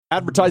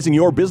Advertising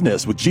your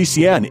business with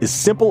GCN is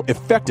simple,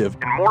 effective,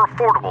 and more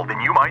affordable than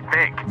you might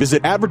think.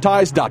 Visit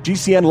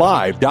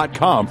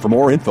advertise.gcnlive.com for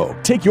more info.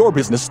 Take your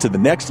business to the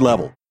next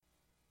level.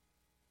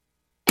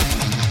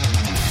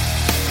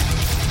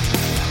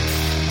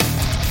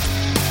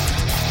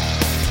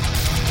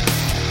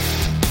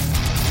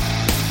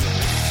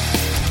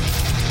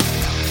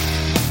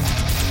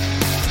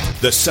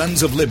 The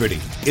Sons of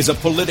Liberty is a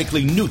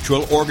politically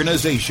neutral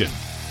organization.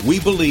 We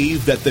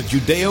believe that the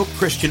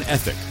Judeo-Christian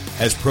ethic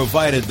has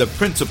provided the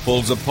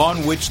principles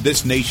upon which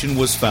this nation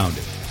was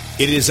founded.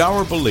 It is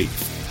our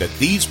belief that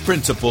these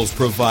principles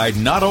provide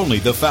not only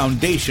the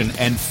foundation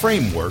and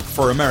framework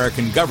for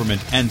American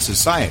government and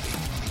society,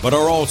 but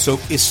are also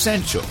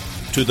essential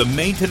to the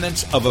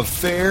maintenance of a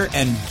fair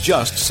and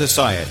just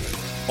society.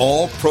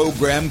 All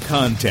program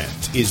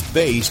content is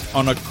based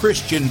on a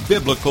Christian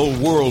biblical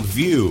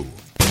worldview.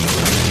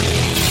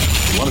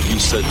 One of you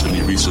said to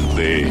me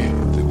recently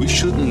that we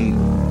shouldn't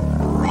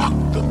rock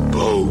the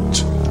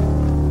boat.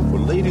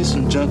 Well, ladies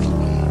and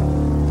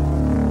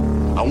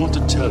gentlemen, I want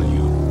to tell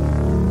you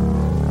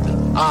that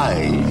I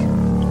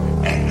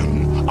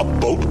am a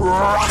boat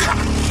rocker.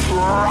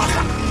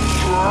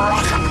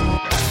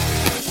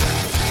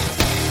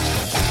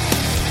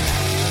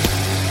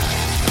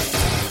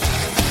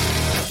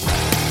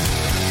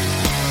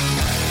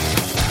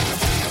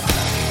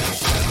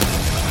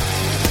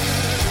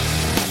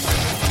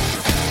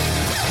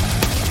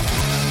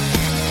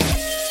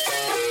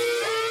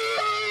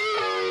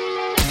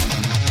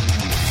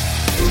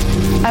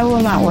 I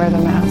will not wear the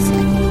mask.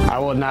 I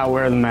will not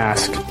wear the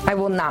mask. I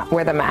will not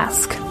wear the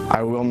mask.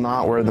 I will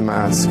not wear the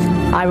mask.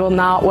 I will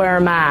not wear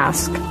a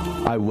mask.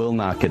 I will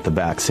not get the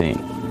vaccine.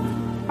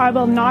 I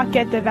will not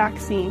get the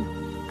vaccine.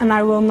 And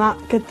I will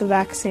not get the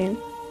vaccine.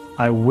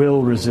 I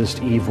will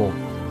resist evil.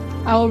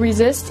 I will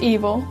resist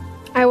evil.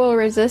 I will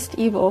resist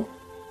evil.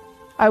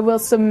 I will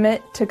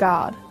submit to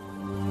God.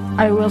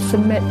 I will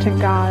submit to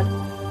God.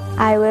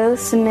 I will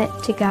submit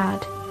to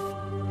God.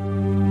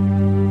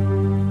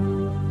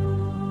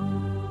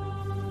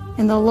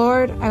 In the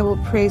Lord I will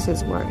praise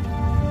His word.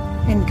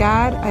 In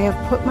God I have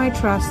put my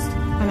trust,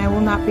 and I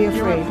will not be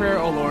afraid. Hear my prayer,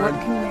 O Lord,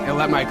 and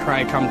let my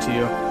cry come to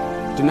you.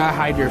 Do not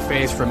hide your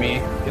face from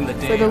me in the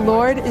day. For the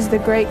Lord is the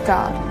great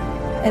God,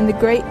 and the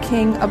great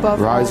King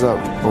above all. Rise up,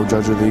 O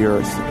Judge of the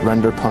earth,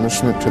 render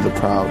punishment to the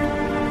proud.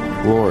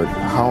 Lord,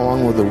 how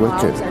long will the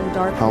wicked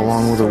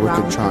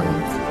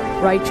triumph?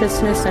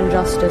 Righteousness and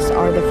justice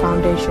are the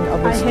foundation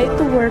of this I hate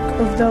the work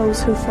of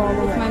those who fall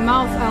away. With my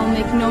mouth I will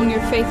make known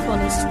your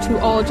faithfulness to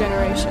all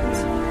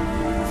generations.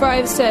 For I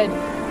have said,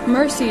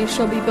 mercy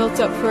shall be built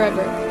up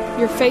forever.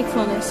 Your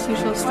faithfulness you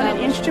shall establish. On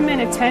an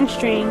instrument of 10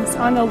 strings,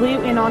 on the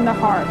lute and on the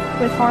harp,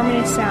 with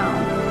harmonious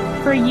sound.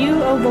 For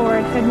you, O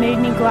Lord, have made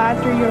me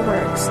glad through your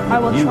works. I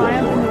will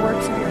triumph in the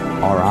works of your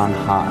hands. Are on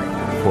high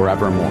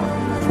forevermore.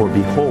 For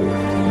behold,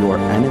 your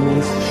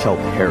enemies shall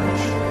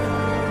perish.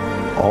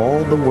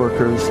 All the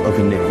workers of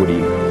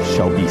iniquity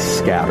shall be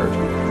scattered.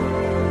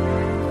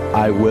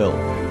 I will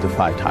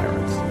defy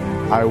tyrants.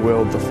 I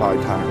will defy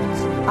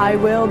tyrants. I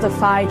will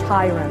defy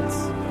tyrants.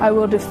 I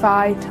will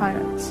defy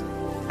tyrants.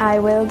 I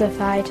will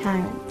defy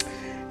tyrants.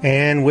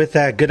 And with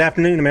that, good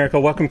afternoon, America.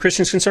 Welcome,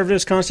 Christians,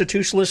 conservatives,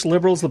 constitutionalists,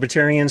 liberals,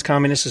 libertarians,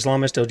 communists,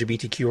 Islamists,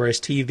 LGBTQRS,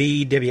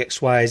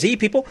 WXYZ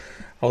people,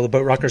 all the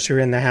boat rockers who are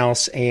in the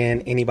house,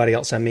 and anybody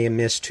else I may have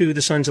missed to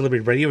the Sons of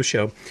Liberty radio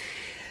show.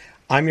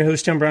 I'm your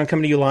host, Tim Brown,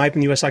 coming to you live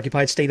from the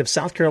U.S.-occupied state of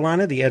South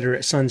Carolina, the editor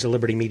at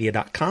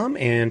sonsoflibertymedia.com.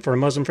 And for our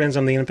Muslim friends,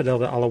 I'm the infidel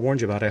that Allah warned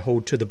you about. I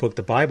hold to the book,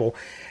 the Bible,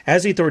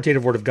 as the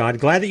authoritative word of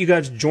God. Glad that you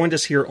guys joined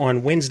us here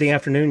on Wednesday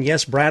afternoon.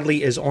 Yes,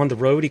 Bradley is on the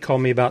road. He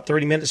called me about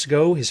 30 minutes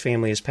ago. His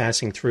family is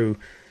passing through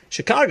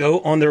Chicago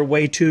on their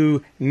way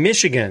to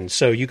Michigan.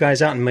 So you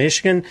guys out in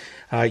Michigan,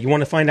 you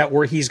want to find out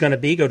where he's going to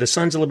be, go to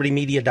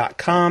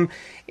sonsoflibertymedia.com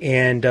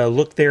and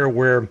look there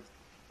where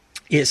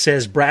it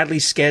says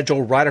Bradley's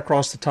schedule right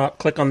across the top.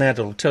 Click on that.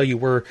 It'll tell you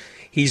where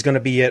he's going to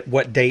be at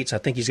what dates. I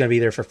think he's going to be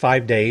there for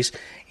 5 days.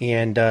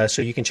 And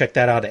so you can check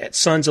that out at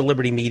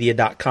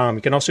sonsoflibertymedia.com.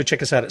 You can also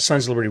check us out at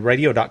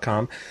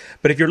sonsoflibertyradio.com.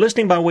 But if you're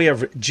listening by way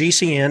of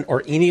GCN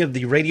or any of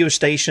the radio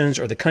stations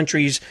or the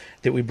countries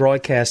that we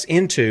broadcast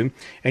into,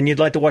 and you'd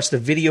like to watch the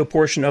video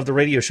portion of the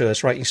radio show,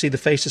 that's right, you see the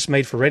face that's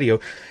made for radio,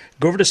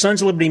 go over to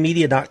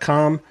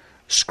sonsoflibertymedia.com,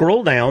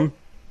 scroll down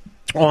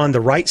on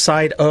the right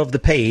side of the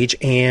page,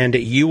 and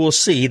you will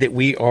see that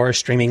we are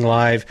streaming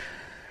live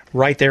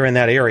right there in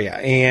that area.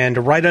 And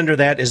right under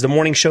that is the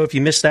morning show. If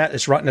you missed that,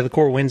 it's Rotten to the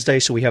Core Wednesday,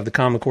 so we have the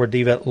Common Core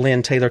diva,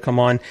 Lynn Taylor, come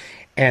on.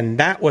 And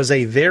that was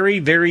a very,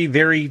 very,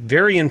 very,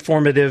 very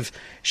informative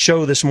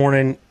show this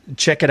morning.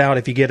 Check it out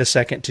if you get a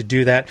second to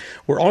do that.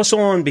 We're also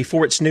on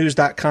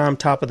beforeitsnews.com,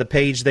 top of the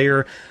page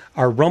there.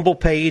 Our Rumble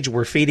page,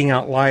 we're feeding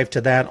out live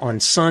to that on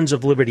Sons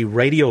of Liberty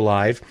Radio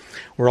Live.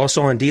 We're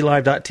also on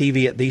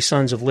DLive.tv at The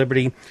Sons of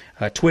Liberty,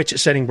 Twitch at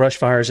Setting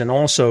Brushfires, and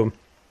also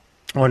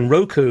on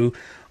Roku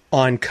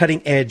on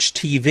Cutting Edge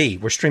TV.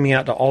 We're streaming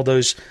out to all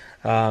those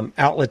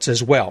outlets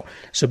as well.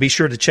 So be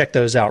sure to check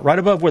those out. Right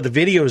above where the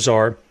videos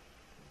are,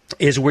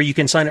 is where you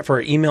can sign up for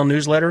our email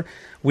newsletter.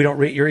 We don't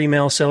read your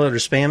email, sell it, or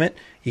spam it.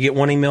 You get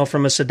one email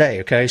from us a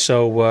day, okay?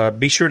 So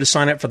be sure to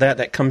sign up for that.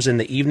 That comes in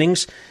the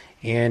evenings,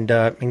 and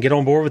get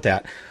on board with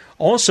that.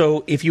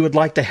 Also, if you would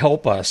like to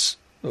help us,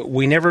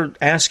 we never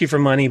ask you for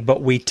money,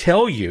 but we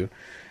tell you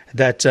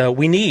that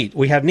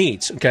we have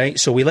needs, okay?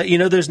 So we let you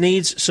know those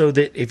needs so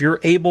that if you're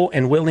able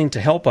and willing to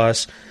help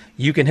us,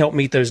 you can help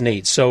meet those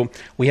needs. So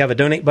we have a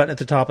donate button at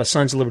the top of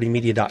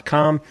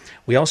sonsoflibertymedia.com.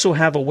 We also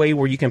have a way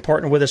where you can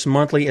partner with us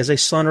monthly as a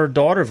son or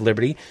daughter of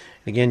Liberty.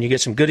 Again, you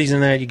get some goodies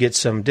in that. You get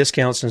some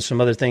discounts and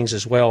some other things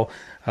as well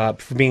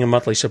for being a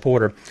monthly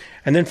supporter.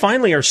 And then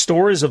finally, our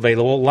store is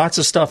available. Lots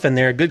of stuff in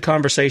there, good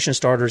conversation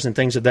starters and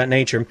things of that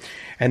nature.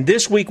 And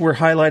this week, we're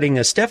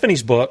highlighting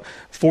Stephanie's book,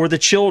 For the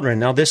Children.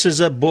 Now, this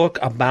is a book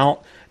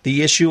about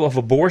the issue of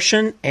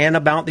abortion and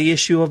about the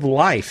issue of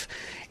life.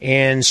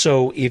 And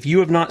so if you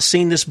have not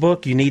seen this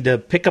book, you need to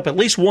pick up at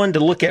least one to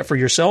look at for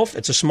yourself.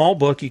 It's a small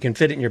book. You can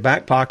fit it in your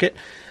back pocket.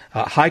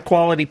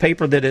 High-quality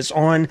paper that it's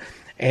on.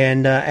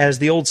 And as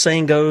the old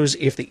saying goes,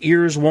 if the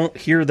ears won't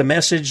hear the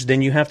message,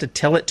 then you have to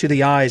tell it to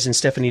the eyes. And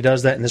Stephanie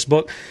does that in this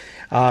book.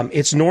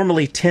 It's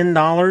normally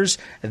 $10.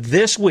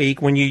 This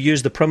week, when you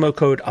use the promo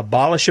code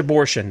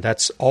ABOLISHABORTION,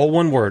 that's all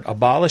one word,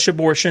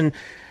 ABOLISHABORTION,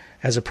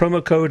 as a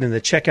promo code in the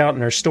checkout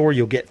in our store,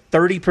 you'll get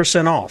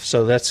 30% off.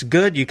 So that's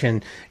good. You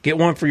can get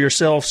one for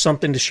yourself,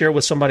 something to share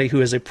with somebody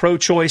who is a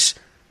pro-choice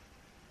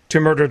to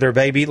murder their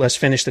baby. Let's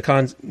finish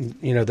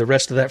the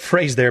rest of that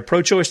phrase there.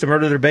 Pro-choice to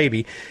murder their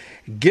baby.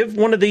 Give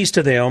one of these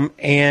to them,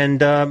 and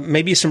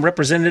maybe some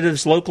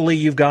representatives locally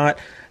you've got,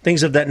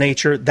 things of that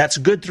nature. That's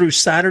good through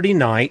Saturday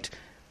night.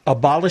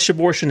 Abolish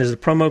Abortion is the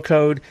promo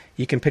code.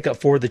 You can pick up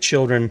For the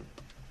Children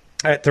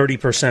at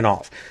 30%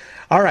 off.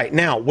 All right.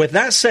 Now, with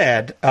that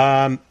said,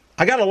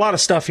 I got a lot of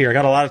stuff here. I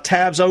got a lot of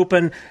tabs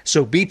open,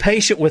 so be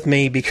patient with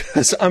me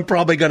because I'm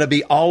probably going to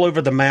be all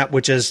over the map,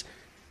 which is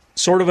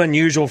sort of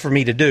unusual for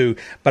me to do,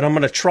 but I'm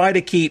going to try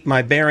to keep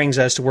my bearings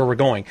as to where we're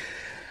going.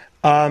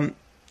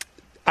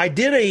 I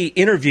did an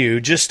interview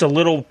just a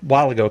little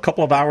while ago, a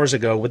couple of hours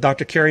ago, with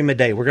Dr. Carrie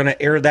Madej. We're going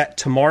to air that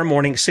tomorrow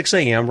morning, 6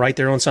 a.m., right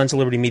there on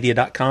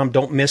sonsoflibertymedia.com.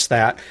 Don't miss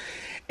that.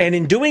 And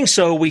in doing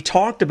so, we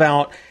talked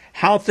about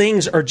how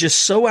things are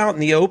just so out in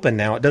the open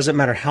now. It doesn't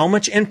matter how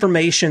much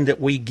information that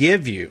we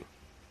give you.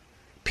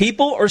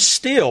 People are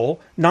still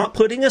not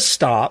putting a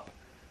stop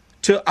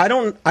to, I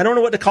don't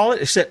know what to call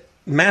it, except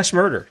mass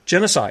murder,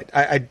 genocide.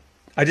 I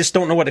just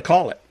don't know what to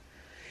call it.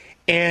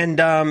 And,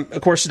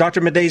 of course,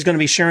 Dr. Madej is going to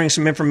be sharing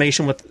some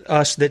information with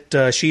us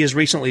that she has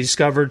recently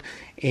discovered.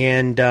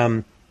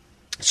 And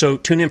so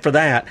tune in for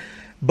that.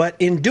 But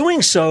in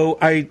doing so,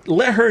 I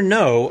let her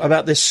know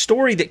about this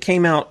story that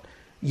came out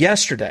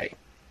yesterday.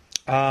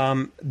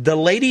 The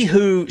lady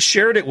who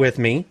shared it with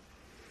me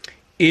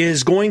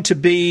is going to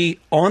be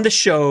on the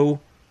show.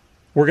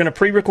 We're going to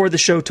pre-record the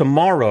show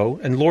tomorrow,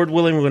 and Lord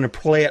willing, we're going to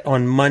play it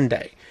on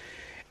Monday.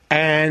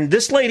 And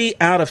this lady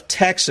out of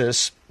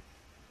Texas,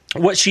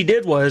 what she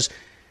did was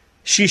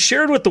she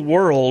shared with the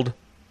world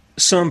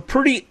some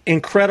pretty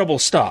incredible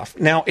stuff.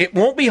 Now, it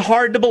won't be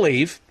hard to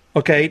believe,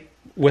 okay,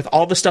 with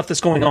all the stuff that's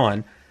going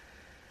on,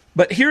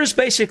 but here's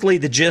basically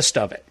the gist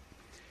of it.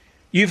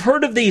 You've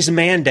heard of these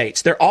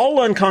mandates. They're all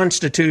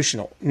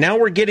unconstitutional. Now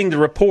we're getting the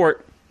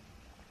report.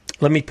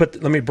 Let me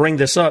bring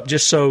this up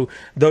just so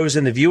those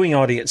in the viewing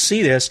audience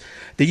see this.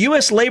 The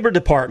U.S. Labor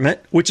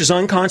Department, which is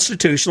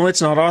unconstitutional,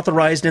 it's not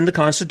authorized in the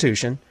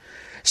Constitution,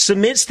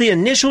 submits the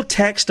initial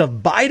text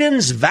of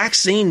Biden's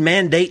vaccine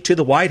mandate to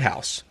the White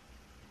House.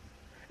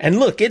 And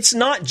look, it's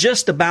not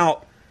just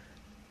about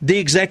the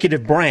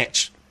executive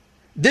branch.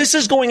 This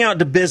is going out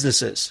to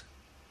businesses,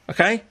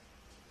 okay?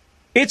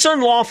 It's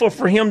unlawful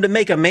for him to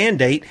make a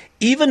mandate,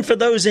 even for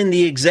those in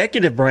the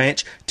executive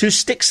branch, to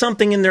stick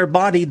something in their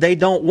body they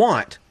don't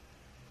want.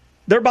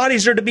 Their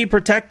bodies are to be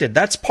protected.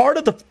 That's part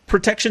of the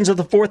protections of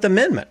the Fourth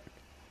Amendment,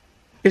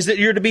 is that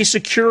you're to be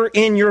secure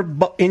in your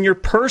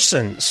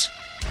persons.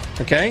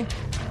 Okay?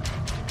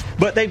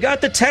 But they've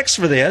got the text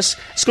for this.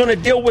 It's going to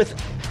deal with,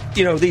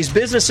 these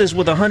businesses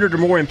with 100 or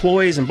more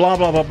employees and blah,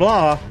 blah, blah,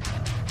 blah.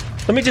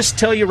 Let me just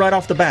tell you right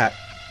off the bat.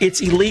 It's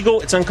illegal.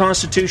 It's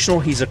unconstitutional.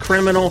 He's a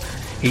criminal.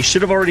 He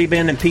should have already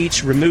been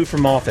impeached, removed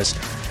from office.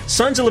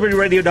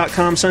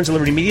 sonsoflibertyradio.com,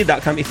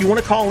 sonsoflibertymedia.com. If you want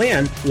to call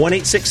in,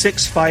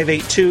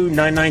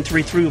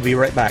 1-866-582-9933. We'll be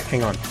right back.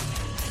 Hang on.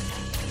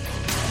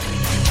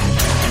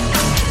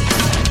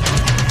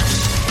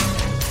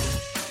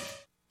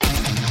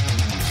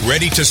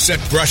 Ready to set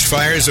brush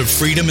fires of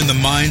freedom in the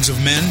minds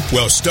of men?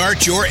 Well,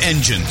 start your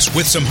engines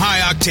with some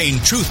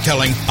high-octane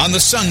truth-telling on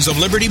the Sons of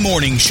Liberty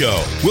Morning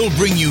Show. We'll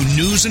bring you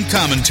news and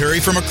commentary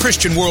from a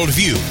Christian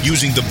worldview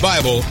using the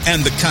Bible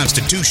and the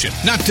Constitution.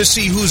 Not to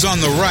see who's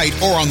on the right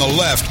or on the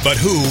left, but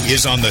who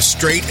is on the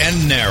straight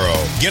and narrow.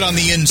 Get on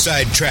the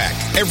inside track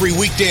every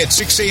weekday at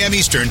 6 a.m.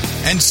 Eastern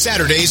and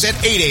Saturdays at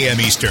 8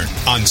 a.m. Eastern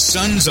on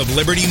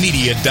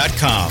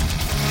sonsoflibertymedia.com.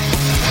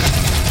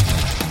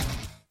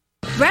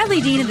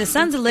 Bradley Dean and the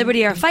Sons of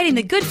Liberty are fighting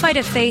the good fight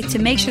of faith to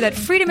make sure that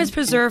freedom is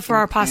preserved for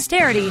our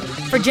posterity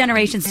for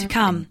generations to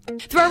come.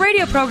 Through our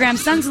radio program,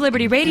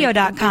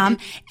 sonsoflibertyradio.com,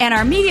 and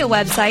our media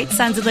website,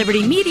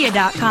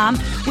 sonsoflibertymedia.com,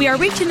 we are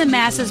reaching the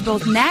masses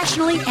both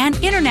nationally and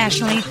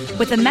internationally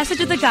with the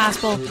message of the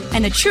gospel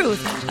and the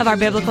truth of our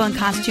biblical and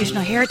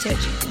constitutional heritage.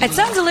 At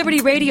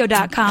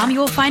sonsoflibertyradio.com, you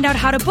will find out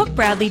how to book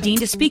Bradley Dean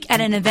to speak at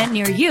an event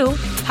near you,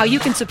 how you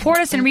can support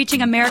us in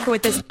reaching America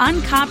with this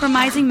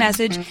uncompromising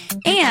message,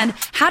 and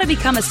how to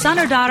become a son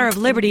or daughter of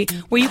liberty,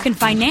 where you can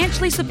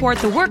financially support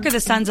the work of the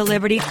Sons of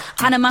Liberty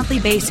on a monthly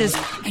basis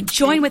and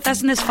join with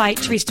us in this fight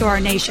to restore our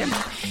nation.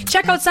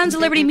 Check out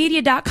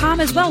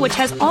sonsoflibertymedia.com as well, which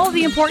has all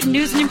the important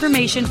news and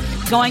information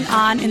going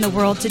on in the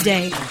world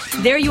today.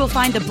 There you will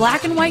find the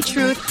black and white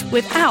truth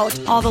without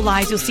all the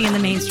lies you'll see in the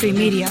mainstream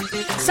media.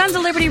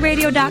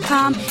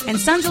 sonsoflibertyradio.com and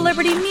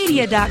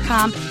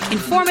sonsoflibertymedia.com.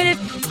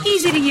 Informative,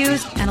 easy to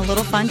use, and a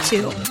little fun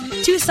too.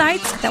 2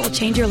 sites that will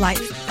change your life.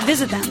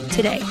 Visit them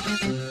today.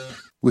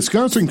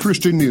 Wisconsin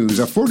Christian News,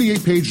 a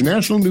 48-page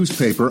national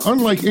newspaper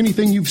unlike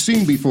anything you've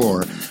seen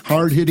before.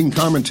 Hard-hitting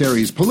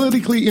commentaries,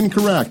 politically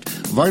incorrect,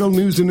 vital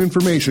news and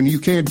information you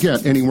can't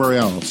get anywhere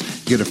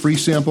else. Get a free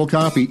sample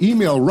copy.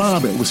 Email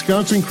Rob at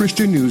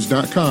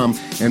WisconsinChristianNews.com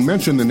and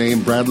mention the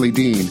name Bradley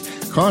Dean.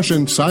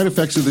 Caution, side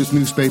effects of this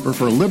newspaper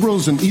for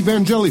liberals and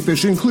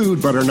evangelifish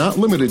include, but are not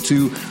limited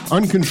to,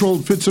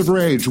 uncontrolled fits of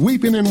rage,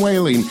 weeping and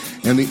wailing,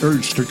 and the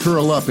urge to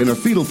curl up in a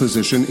fetal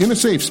position in a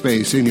safe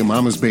space in your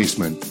mama's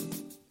basement.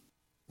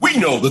 We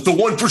know that the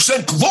 1%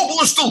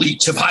 globalist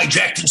elites have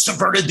hijacked and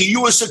subverted the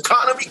U.S.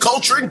 economy,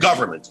 culture, and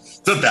government.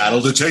 The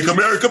battle to take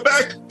America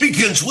back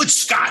begins with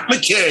Scott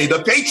McKay,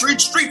 the Patriot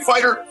Street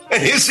Fighter,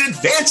 and his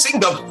Advancing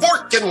the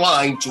Fork and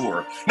Line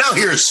tour. Now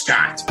here's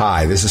Scott.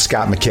 Hi, this is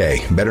Scott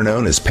McKay, better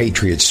known as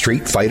Patriot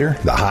Street Fighter,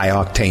 the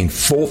high-octane,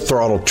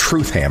 full-throttle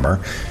truth hammer,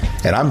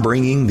 and I'm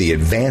bringing the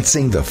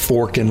Advancing the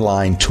Fork and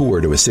Line tour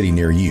to a city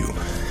near you.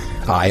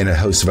 I and a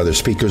host of other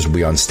speakers will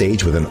be on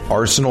stage with an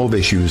arsenal of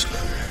issues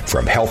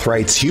from health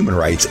rights, human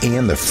rights,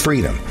 and the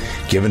freedom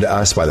given to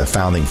us by the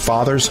Founding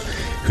Fathers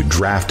who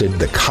drafted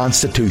the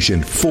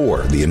Constitution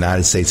for the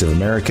United States of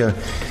America.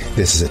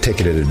 This is a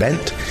ticketed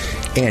event,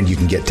 and you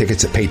can get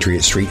tickets at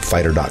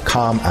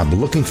PatriotStreetFighter.com. I'm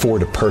looking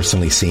forward to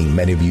personally seeing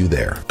many of you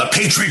there. The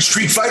Patriot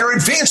Street Fighter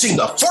Advancing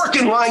the Fork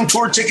and Line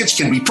tour tickets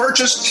can be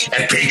purchased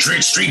at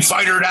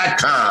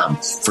PatriotStreetFighter.com.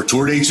 For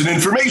tour dates and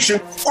information,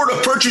 or to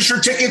purchase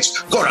your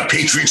tickets, go to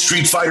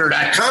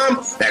PatriotStreetFighter.com.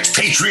 That's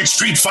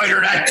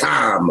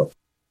PatriotStreetFighter.com.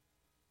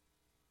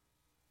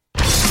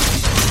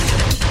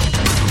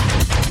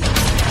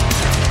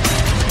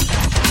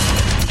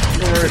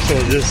 So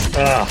just,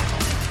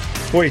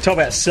 boy, you talk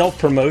about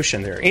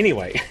self-promotion there.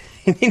 Anyway,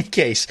 in any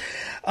case,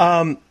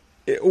 we're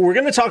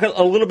going to talk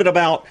a little bit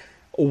about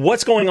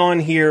what's going on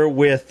here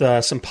with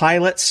some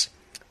pilots,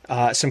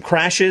 some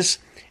crashes,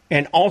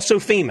 and also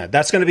FEMA.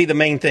 That's going to be the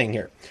main thing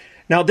here.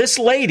 Now, this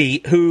lady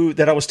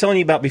that I was telling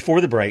you about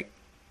before the break,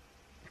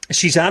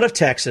 she's out of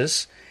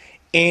Texas,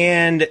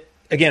 and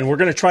again, we're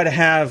going to try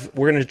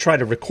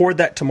to record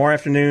that tomorrow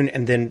afternoon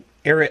and then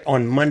air it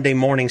on Monday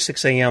morning,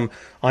 6 a.m.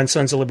 on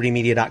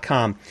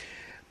sonsoflibertymedia.com.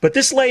 But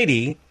this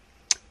lady,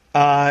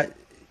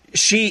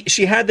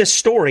 she had this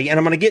story, and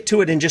I'm going to get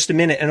to it in just a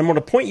minute, and I'm going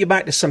to point you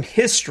back to some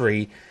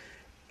history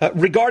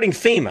regarding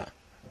FEMA,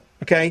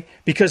 okay?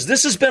 Because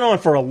this has been on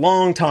for a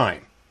long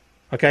time,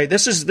 okay?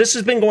 This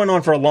has been going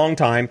on for a long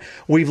time.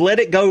 We've let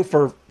it go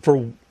for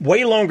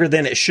way longer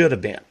than it should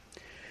have been.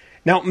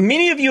 Now,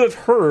 many of you have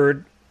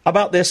heard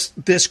about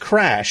this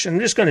crash, and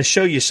I'm just going to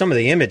show you some of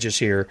the images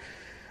here.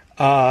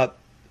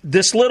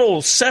 This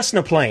little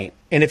Cessna plane,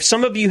 and if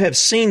some of you have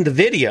seen the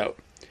video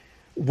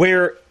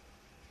where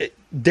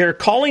they're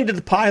calling to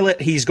the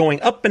pilot, he's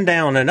going up and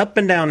down and up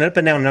and down and up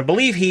and down, and I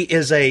believe he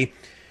is a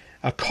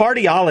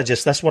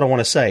cardiologist, that's what I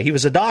want to say. He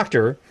was a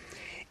doctor,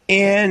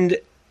 and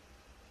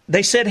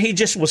they said he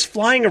just was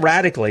flying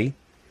erratically,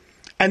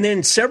 and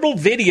then several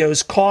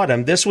videos caught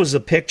him. This was a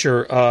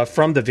picture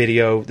from the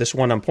video, this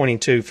one I'm pointing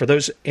to. For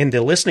those in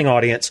the listening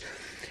audience,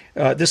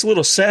 this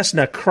little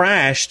Cessna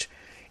crashed.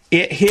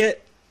 It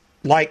hit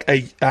like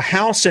a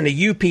house and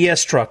a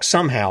UPS truck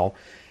somehow,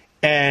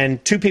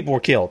 and 2 people were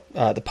killed,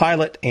 the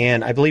pilot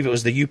and I believe it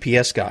was the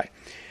UPS guy.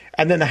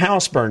 And then the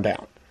house burned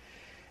down.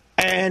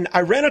 And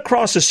I ran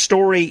across a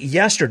story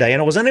yesterday,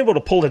 and I was unable to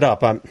pull it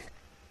up.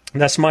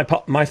 That's my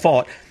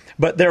fault.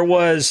 But there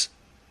was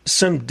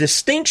some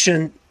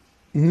distinction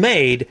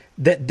made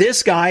that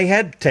this guy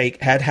had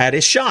had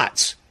his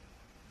shots.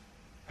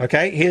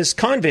 Okay, his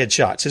CONvid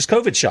shots, his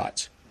COVID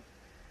shots.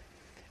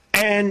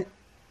 And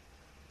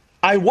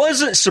I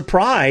wasn't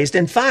surprised.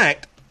 In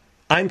fact,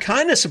 I'm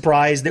kind of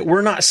surprised that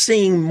we're not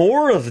seeing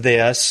more of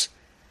this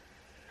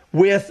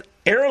with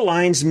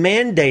airlines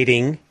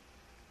mandating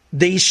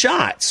these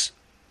shots.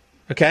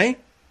 Okay?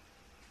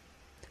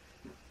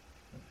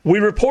 We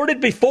reported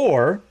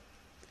before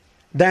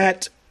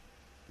that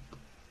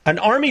an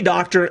Army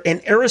doctor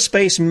and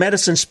aerospace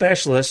medicine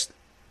specialist,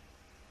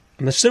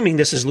 I'm assuming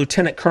this is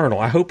Lieutenant Colonel,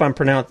 I hope I'm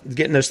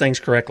getting those things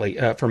correctly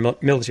for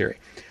military,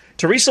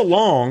 Teresa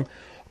Long,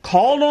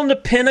 called on the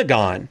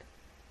Pentagon.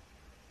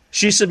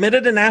 She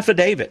submitted an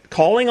affidavit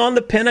calling on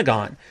the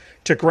Pentagon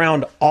to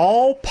ground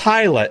all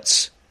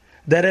pilots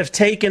that have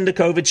taken the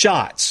COVID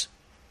shots.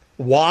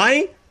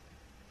 Why?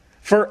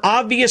 For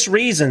obvious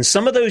reasons.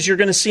 Some of those you're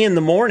going to see in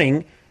the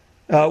morning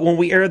when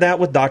we air that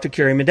with Dr.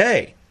 Carrie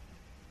Madej.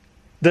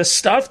 The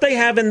stuff they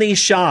have in these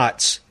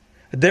shots,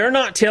 they're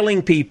not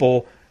telling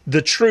people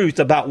the truth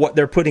about what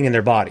they're putting in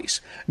their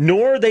bodies,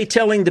 nor are they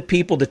telling the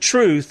people the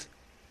truth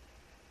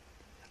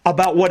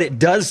about what it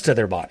does to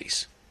their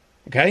bodies.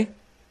 Okay?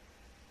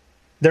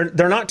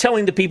 They're not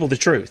telling the people the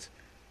truth.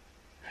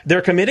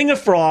 They're committing a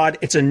fraud.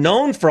 It's a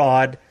known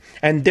fraud,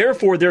 and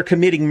therefore they're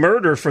committing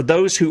murder for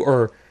those who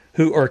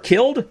are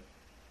killed,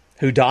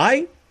 who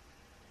die,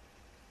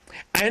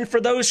 and for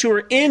those who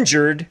are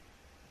injured.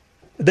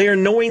 They are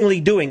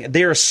knowingly doing it.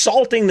 They are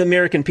assaulting the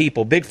American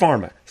people. Big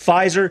Pharma,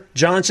 Pfizer,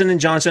 Johnson &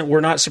 Johnson. We're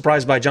not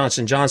surprised by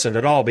Johnson & Johnson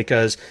at all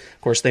because,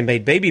 of course, they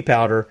made baby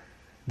powder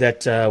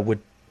that would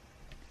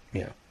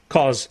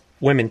cause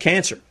women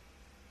cancer.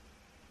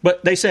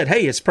 But they said,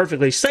 hey, it's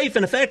perfectly safe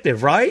and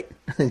effective, right?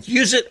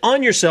 Use it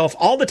on yourself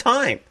all the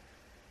time.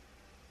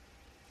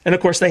 And,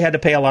 of course, they had to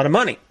pay a lot of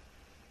money.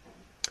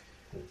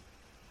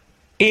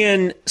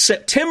 In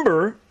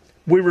September,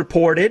 we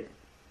reported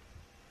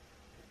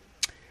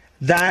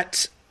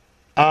that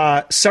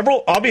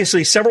several pilots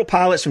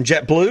from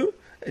JetBlue,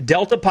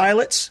 Delta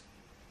pilots,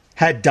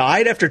 had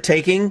died after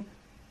taking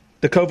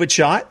the COVID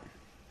shot.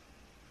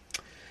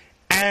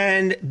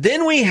 And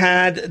then we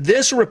had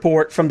this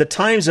report from the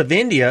Times of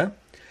India,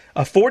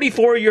 a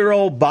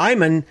 44-year-old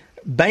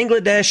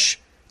Bangladesh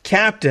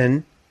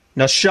captain,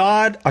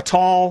 Nashad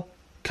Atal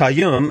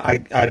Qayyum,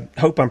 I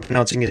hope I'm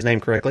pronouncing his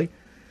name correctly.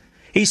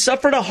 He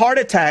suffered a heart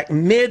attack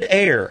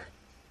mid-air.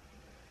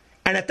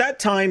 And at that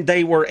time,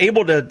 they were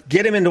able to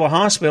get him into a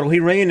hospital. He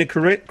ran into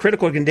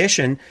critical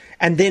condition,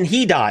 and then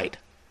he died.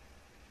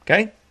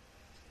 Okay?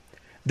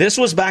 This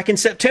was back in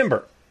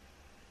September.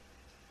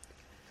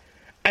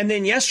 And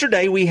then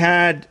yesterday, we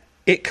had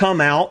it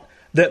come out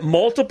that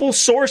multiple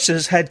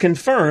sources had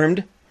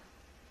confirmed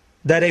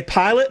that a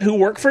pilot who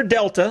worked for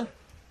Delta,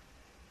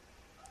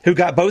 who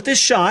got both his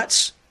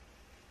shots,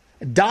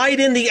 died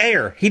in the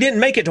air. He didn't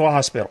make it to a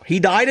hospital. He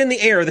died in the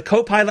air. The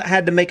co-pilot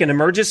had to make an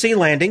emergency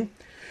landing.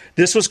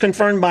 This was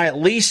confirmed by at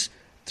least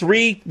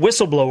 3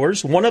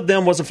 whistleblowers. One of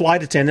them was a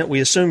flight attendant. We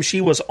assume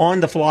she was on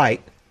the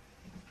flight.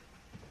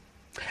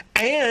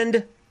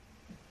 And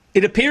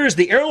it appears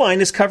the airline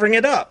is covering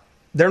it up.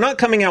 They're not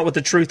coming out with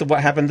the truth of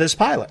what happened to this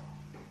pilot.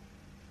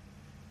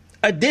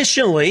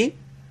 Additionally,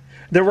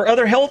 there were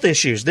other health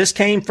issues. This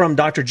came from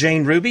Dr.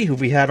 Jane Ruby, who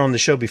we had on the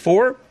show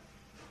before.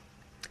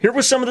 Here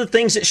were some of the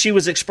things that she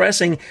was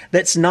expressing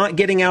that's not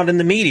getting out in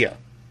the media.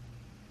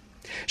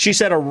 She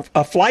said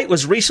a flight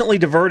was recently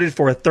diverted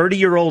for a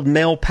 30-year-old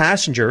male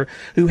passenger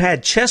who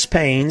had chest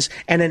pains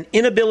and an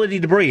inability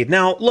to breathe.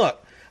 Now,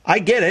 look, I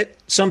get it.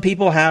 Some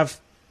people have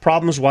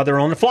problems while they're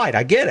on the flight.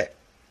 I get it.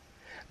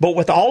 But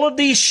with all of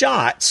these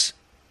shots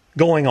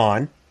going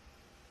on,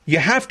 you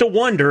have to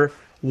wonder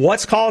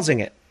what's causing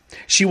it.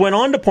 She went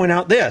on to point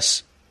out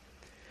this.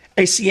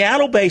 A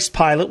Seattle-based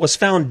pilot was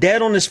found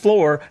dead on his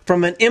floor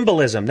from an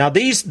embolism. Now,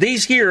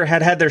 these here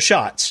had their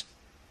shots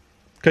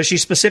because she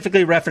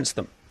specifically referenced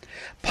them.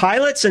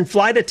 Pilots and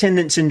flight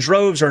attendants in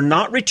droves are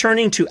not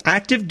returning to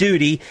active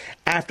duty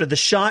after the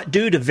shot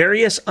due to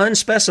various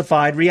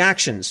unspecified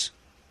reactions.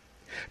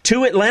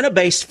 2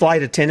 Atlanta-based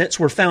flight attendants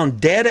were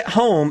found dead at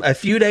home a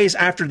few days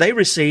after they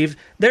received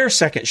their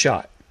second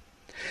shot.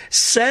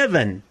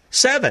 7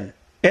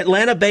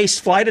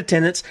 Atlanta-based flight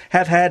attendants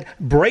have had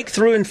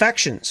breakthrough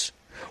infections.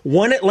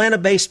 1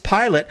 Atlanta-based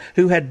pilot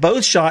who had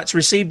both shots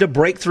received a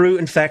breakthrough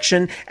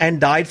infection and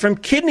died from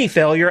kidney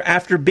failure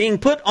after being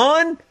put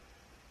on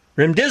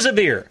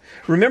remdesivir.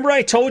 Remember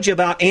I told you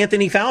about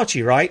Anthony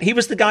Fauci, right? He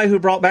was the guy who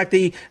brought back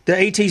the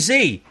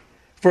ATZ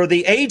for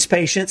the AIDS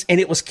patients, and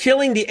it was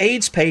killing the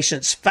AIDS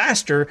patients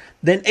faster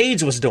than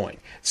AIDS was doing.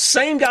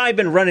 Same guy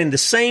been running the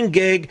same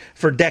gig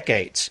for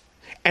decades,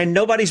 and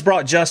nobody's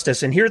brought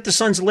justice. And here at the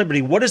Sons of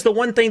Liberty, what is the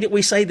one thing that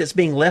we say that's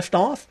being left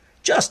off?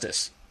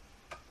 Justice.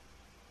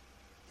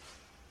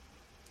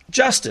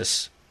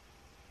 Justice.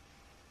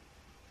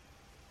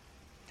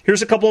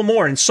 Here's a couple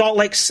more. In Salt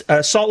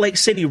Lake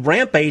City,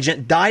 ramp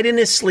agent died in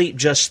his sleep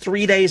just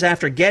 3 days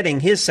after getting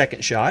his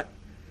second shot.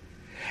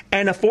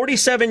 And a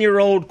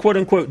 47-year-old,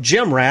 quote-unquote,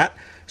 gym rat,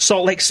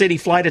 Salt Lake City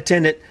flight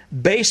attendant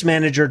base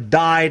manager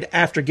died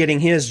after getting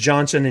his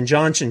Johnson &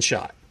 Johnson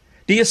shot.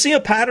 Do you see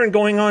a pattern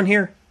going on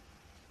here?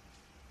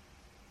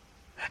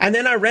 And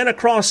then I ran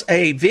across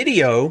a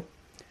video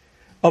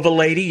of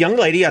a young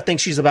lady, I think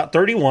she's about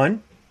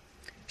 31.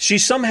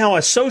 She's somehow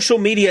a social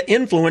media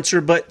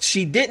influencer, but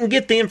she didn't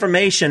get the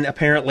information,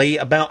 apparently,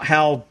 about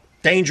how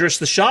dangerous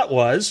the shot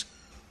was.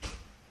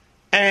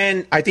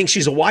 And I think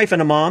she's a wife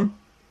and a mom.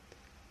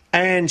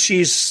 And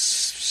she's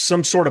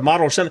some sort of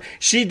model or something.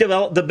 She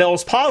developed the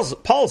Bell's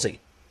palsy.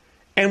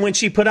 And when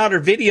she put out her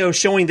video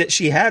showing that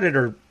she had it,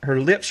 her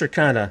lips are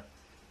kind of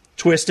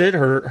twisted.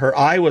 Her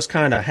eye was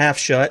kind of half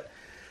shut.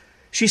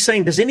 She's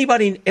saying, does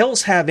anybody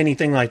else have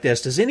anything like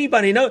this? Does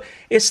anybody know?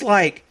 It's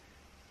like,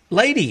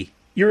 lady,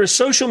 you're a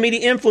social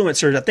media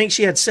influencer. I think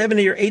she had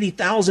 70 or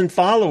 80,000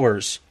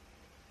 followers.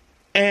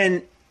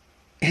 And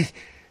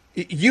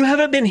you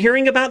haven't been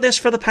hearing about this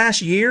for the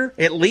past year,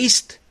 at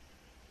least?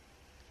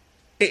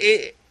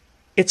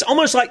 It's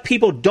almost like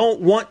people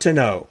don't want to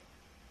know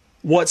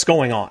what's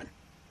going on.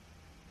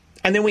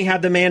 And then we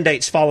have the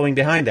mandates following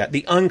behind that,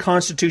 the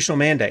unconstitutional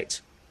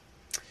mandates.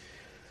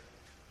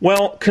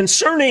 Well,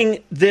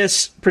 concerning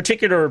this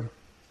particular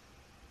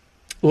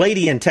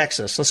lady in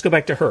Texas, let's go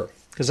back to her,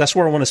 because that's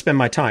where I want to spend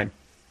my time.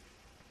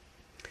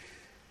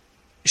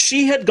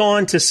 She had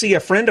gone to see a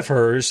friend of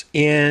hers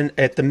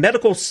at the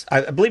medical,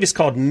 I believe it's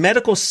called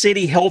Medical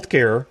City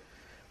Healthcare,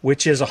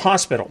 which is a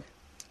hospital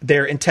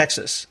there in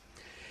Texas.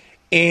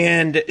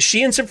 And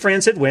she and some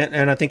friends had went,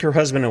 and I think her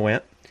husband had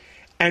went.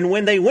 And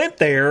when they went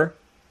there,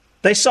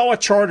 they saw a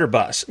charter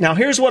bus. Now,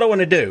 here's what I want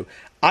to do.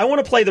 I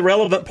want to play the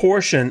relevant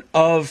portion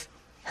of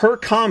her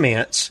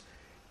comments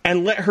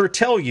and let her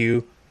tell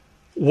you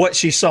what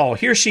she saw.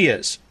 Here she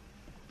is.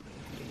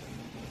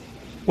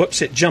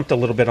 Whoops, it jumped a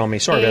little bit on me.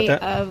 Sorry about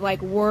that. Of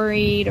like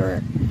worried,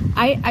 or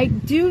I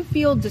do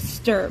feel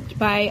disturbed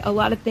by a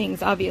lot of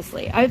things,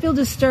 obviously. I feel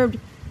disturbed.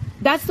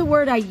 That's the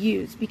word I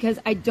use, because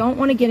I don't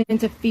want to get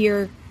into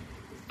fear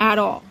at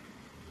all.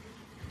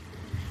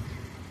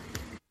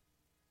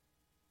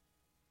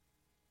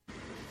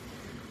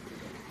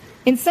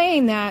 In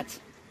saying that,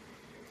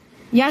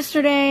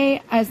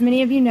 yesterday, as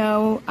many of you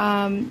know,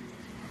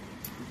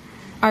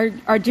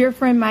 our dear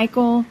friend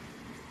Michael,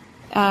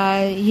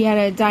 he had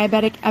a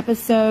diabetic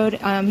episode.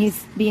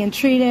 He's being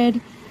treated.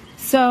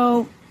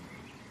 So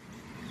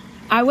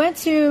I went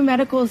to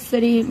Medical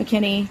City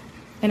McKinney,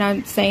 and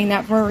I'm saying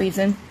that for a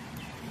reason,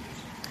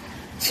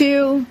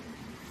 to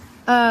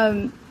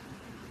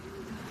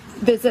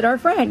visit our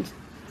friend.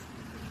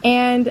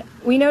 And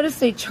we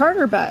noticed a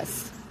charter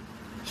bus,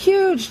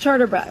 huge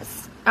charter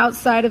bus,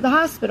 outside of the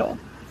hospital.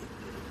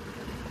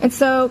 And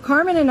so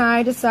Carmen and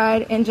I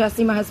decide, and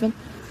Jesse, my husband,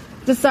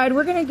 decide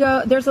we're going to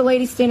go. There's a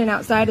lady standing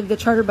outside of the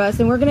charter bus,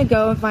 and we're going to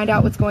go and find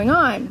out what's going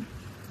on.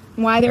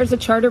 Why there's a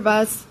charter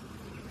bus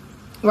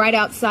right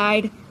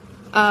outside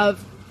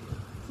of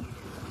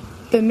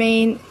the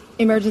main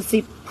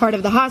emergency part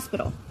of the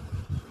hospital.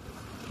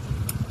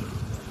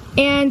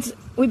 And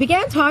we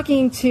began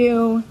talking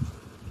to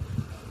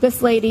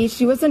this lady.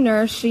 She was a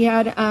nurse. She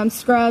had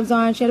scrubs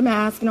on. She had a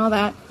mask and all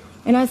that.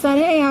 And I said,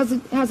 hey, how's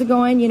it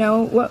going? You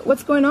know,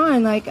 what's going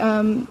on? Like,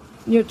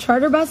 your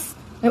charter bus?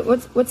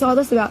 What's all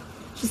this about?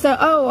 She said,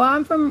 oh, well,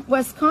 I'm from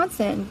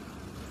Wisconsin,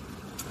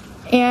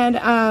 and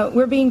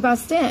we're being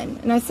bussed in.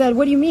 And I said,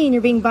 what do you mean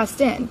you're being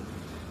bussed in?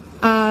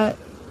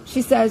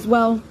 She says,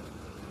 well,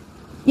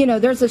 you know,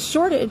 there's a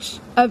shortage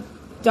of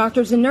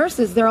doctors and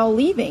nurses. They're all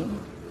leaving.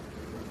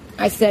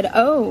 I said,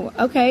 oh,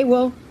 okay,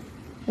 well,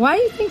 why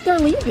do you think they're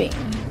leaving?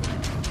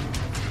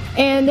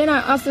 And then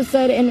I also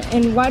said,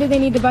 and why do they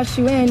need to bus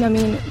you in? I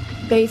mean,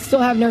 they still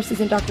have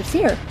nurses and doctors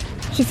here.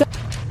 She said...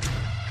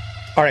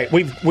 All right,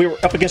 we're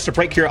up against a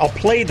break here. I'll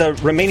play the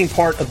remaining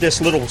part of this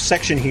little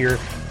section here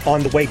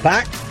on the way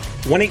back.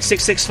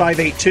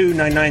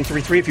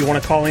 1-866-582-9933. If you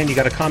want to call in, you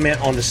got a comment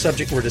on the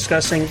subject we're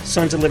discussing.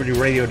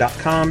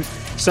 sonsoflibertyradio.com,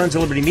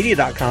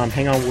 sonsoflibertymedia.com.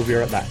 Hang on, we'll be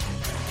right back.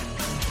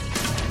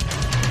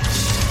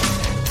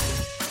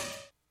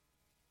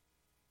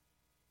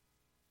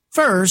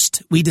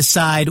 First, we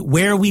decide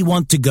where we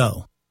want to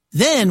go.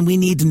 Then we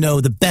need to know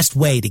the best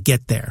way to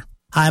get there.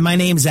 Hi, my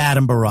name's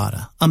Adam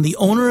Barada. I'm the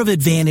owner of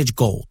Advantage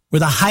Gold. We're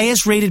the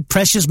highest rated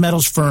precious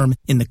metals firm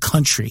in the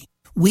country.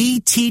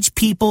 We teach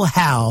people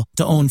how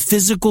to own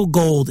physical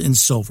gold and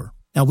silver.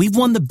 Now, we've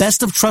won the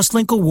Best of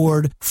TrustLink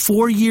Award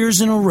 4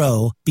 years in a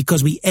row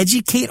because we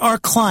educate our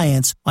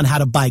clients on how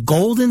to buy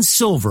gold and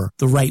silver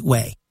the right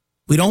way.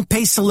 We don't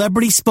pay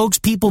celebrity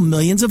spokespeople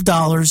millions of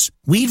dollars.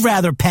 We'd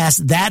rather pass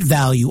that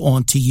value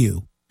on to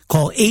you.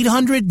 Call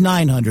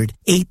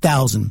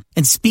 800-900-8000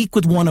 and speak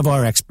with one of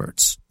our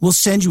experts. We'll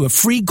send you a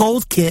free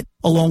gold kit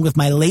along with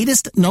my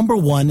latest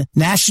 #1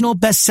 national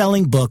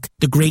best-selling book,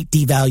 The Great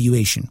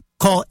Devaluation.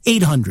 Call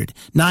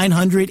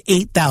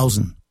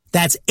 800-900-8000.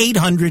 That's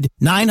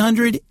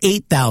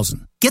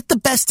 800-900-8000. Get the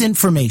best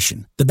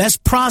information, the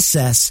best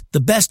process,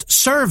 the best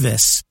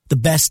service, the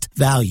best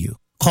value.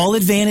 Call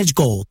Advantage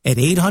Gold at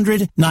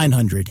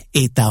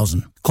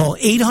 800-900-8000. Call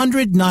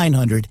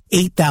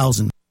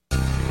 800-900-8000.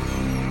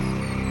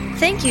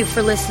 Thank you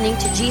for listening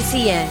to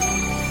GCN.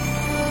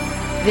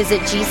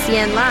 Visit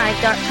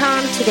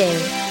GCNlive.com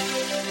today.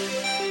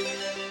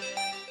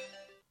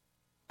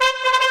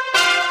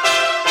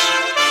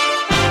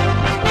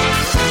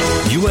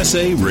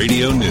 USA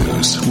Radio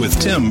News with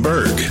Tim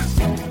Berg.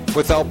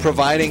 Without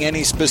providing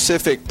any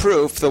specific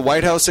proof, the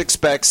White House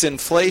expects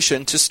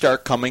inflation to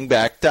start coming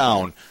back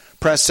down.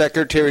 Press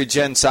Secretary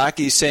Jen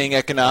Psaki saying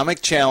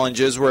economic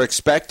challenges were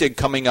expected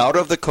coming out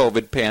of the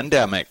COVID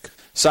pandemic.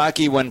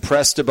 Psaki, when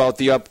pressed about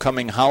the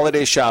upcoming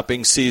holiday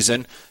shopping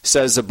season,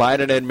 says the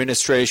Biden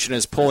administration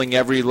is pulling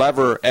every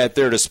lever at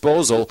their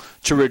disposal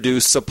to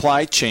reduce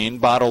supply chain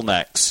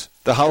bottlenecks.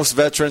 The House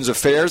Veterans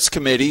Affairs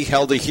Committee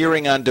held a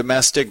hearing on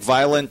domestic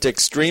violent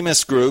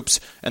extremist groups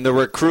and the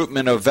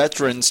recruitment of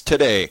veterans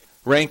today.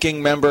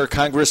 Ranking member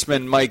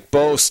Congressman Mike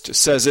Bost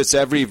says it's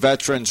every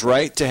veteran's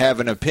right to have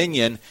an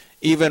opinion,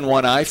 even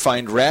one I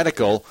find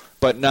radical,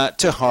 but not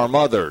to harm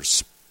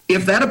others.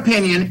 If that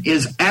opinion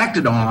is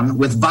acted on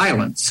with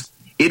violence,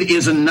 it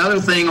is another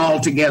thing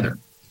altogether.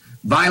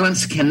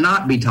 Violence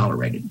cannot be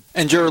tolerated.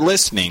 And you're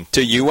listening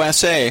to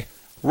USA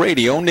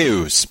Radio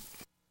News.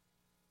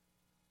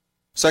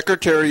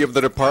 Secretary of the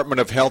Department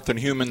of Health and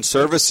Human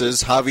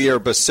Services, Javier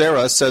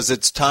Becerra, says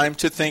it's time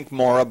to think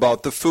more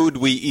about the food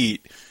we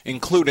eat,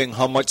 including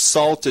how much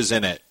salt is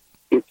in it.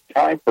 It's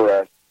time for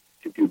us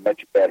to do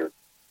much better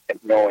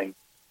at knowing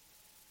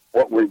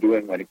what we're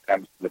doing when it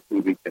comes to the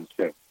food we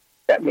consume.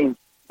 That means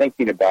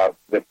thinking about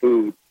the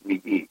food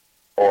we eat,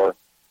 or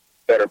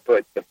better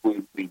put, the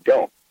food we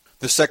don't.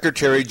 The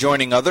Secretary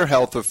joining other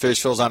health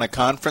officials on a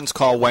conference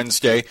call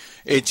Wednesday.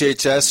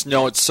 HHS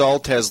notes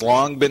salt has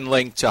long been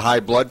linked to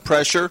high blood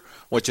pressure,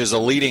 which is a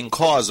leading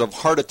cause of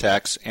heart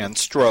attacks and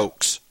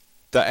strokes.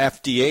 The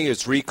FDA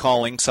is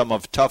recalling some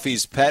of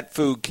Tuffy's pet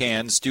food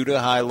cans due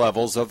to high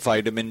levels of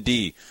vitamin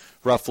D.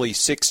 Roughly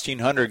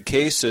 1,600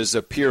 cases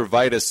of pure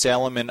Vita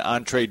Salmon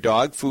entree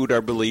dog food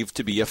are believed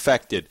to be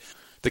affected.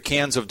 The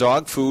cans of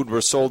dog food were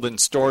sold in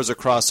stores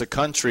across the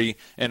country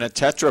in a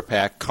Tetra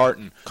Pak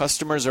carton.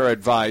 Customers are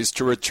advised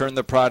to return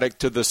the product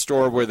to the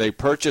store where they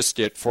purchased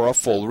it for a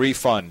full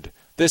refund.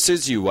 This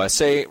is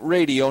USA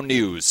Radio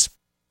News.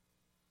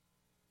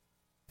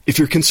 If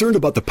you're concerned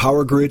about the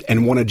power grid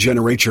and want to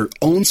generate your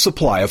own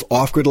supply of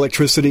off-grid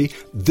electricity,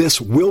 this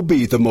will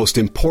be the most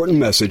important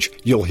message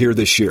you'll hear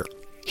this year.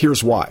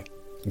 Here's why.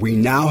 We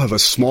now have a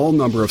small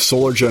number of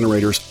solar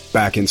generators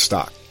back in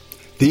stock.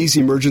 These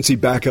emergency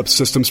backup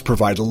systems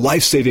provide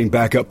life-saving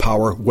backup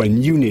power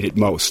when you need it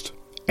most.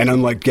 And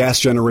unlike gas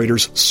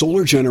generators,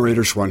 solar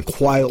generators run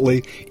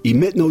quietly,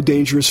 emit no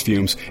dangerous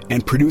fumes,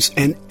 and produce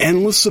an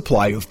endless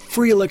supply of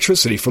free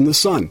electricity from the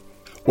sun.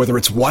 Whether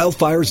it's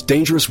wildfires,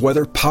 dangerous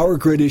weather, power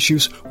grid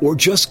issues, or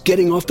just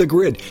getting off the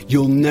grid,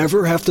 you'll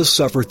never have to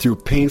suffer through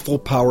painful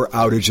power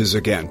outages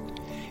again.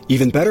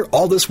 Even better,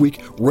 all this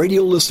week,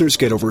 radio listeners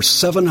get over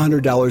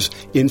 $700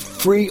 in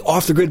free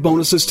off-the-grid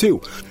bonuses,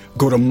 too.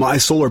 Go to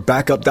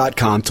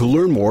mysolarbackup.com to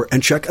learn more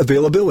and check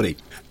availability.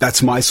 That's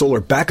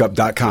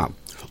mysolarbackup.com.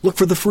 Look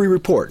for the free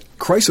report,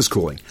 Crisis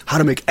Cooling, how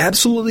to make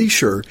absolutely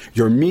sure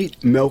your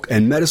meat, milk,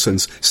 and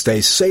medicines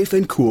stay safe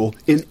and cool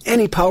in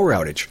any power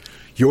outage.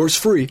 Yours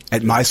free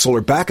at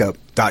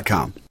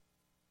mysolarbackup.com.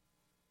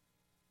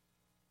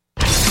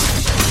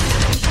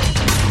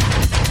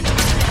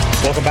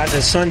 Welcome back to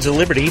the Sons of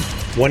Liberty,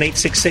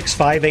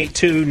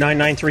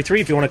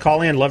 1-866-582-9933. If you want to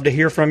call in, love to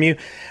hear from you.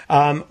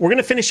 We're going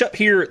to finish up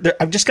here.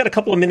 I've just got a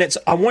couple of minutes.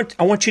 I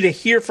want you to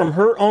hear from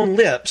her own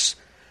lips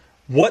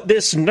what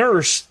this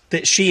nurse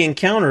that she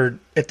encountered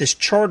at this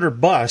charter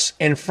bus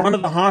in front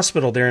of the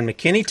hospital there in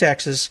McKinney,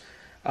 Texas,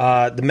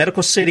 the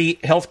Medical City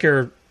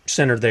Healthcare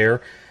Center there.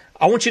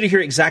 I want you to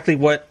hear exactly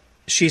what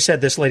she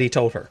said this lady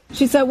told her.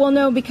 She said, well,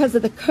 no, because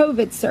of the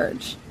COVID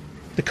surge.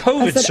 The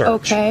COVID surge.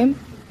 Okay.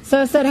 So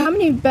I said, how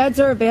many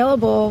beds are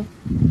available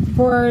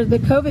for the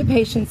COVID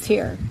patients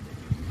here?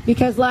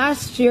 Because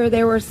last year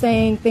they were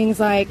saying things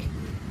like,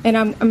 and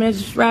I'm going to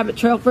just rabbit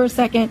trail for a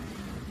second.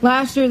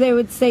 Last year they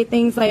would say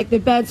things like the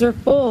beds are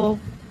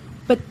full,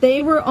 but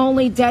they were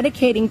only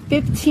dedicating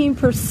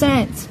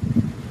 15%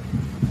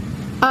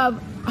 of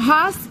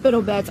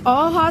hospital beds,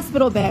 all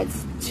hospital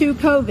beds, to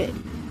COVID.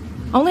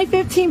 Only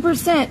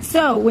 15%.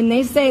 So when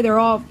they say they're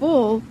all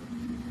full,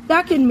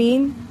 that could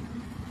mean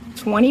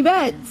 20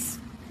 beds.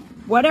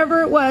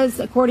 Whatever it was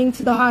according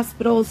to the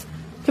hospital's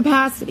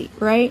capacity,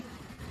 right?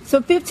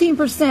 So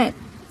 15%.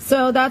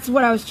 So that's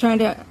what I was trying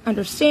to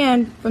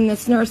understand from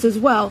this nurse as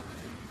well,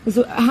 is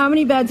how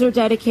many beds are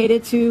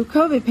dedicated to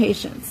COVID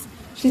patients.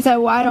 She said,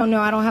 well, I don't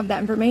know. I don't have that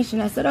information.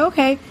 I said,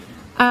 okay.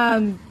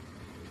 And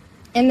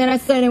then I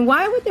said, and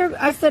why would there,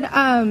 I said,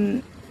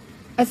 I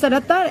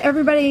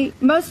thought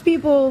most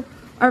people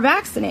are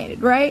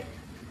vaccinated, right?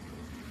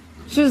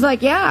 She was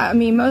like, yeah, I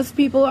mean, most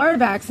people are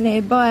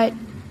vaccinated, but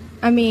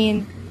I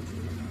mean,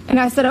 and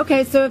I said,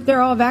 okay, so if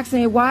they're all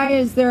vaccinated, why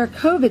is there a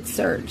COVID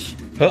surge?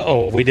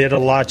 We did a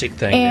logic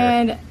thing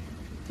and there.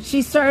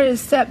 She started to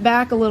step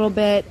back a little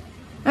bit.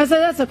 I said,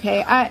 that's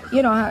okay.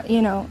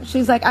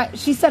 She's like,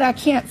 she said, I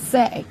can't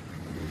say,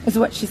 is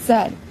what she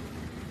said.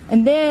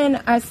 And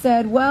then I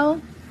said, well,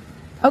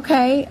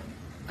 okay,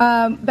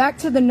 back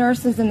to the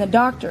nurses and the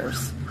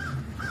doctors.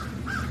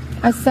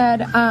 I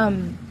said,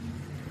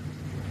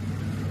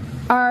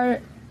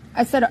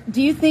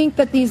 do you think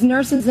that these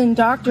nurses and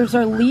doctors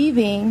are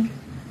leaving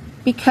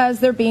because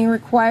they're being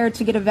required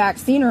to get a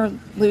vaccine or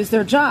lose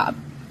their job?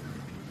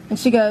 And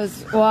she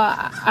goes, well,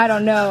 I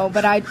don't know,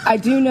 but I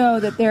do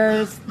know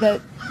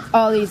that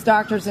all these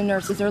doctors and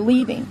nurses are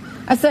leaving.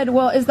 I said,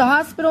 well, are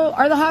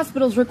the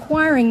hospitals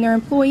requiring their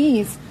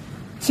employees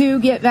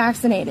to get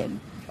vaccinated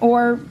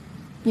or,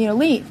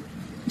 leave?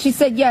 She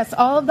said, yes,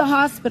 all of the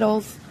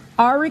hospitals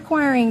are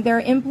requiring their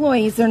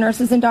employees, their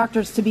nurses and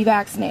doctors, to be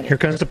vaccinated. Here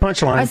comes the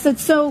punchline. I said,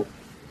 so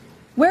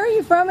where are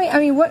you from? I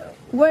mean,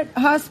 what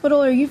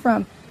hospital are you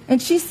from?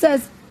 And she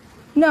says,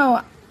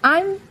 no,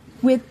 I'm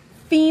with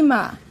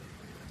FEMA.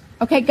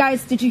 Okay,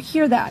 guys, did you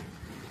hear that?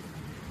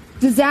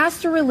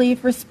 Disaster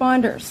relief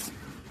responders,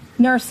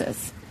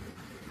 nurses.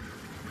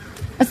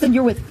 I said,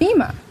 you're with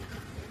FEMA?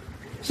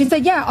 She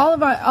said, yeah,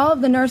 all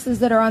of the nurses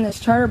that are on this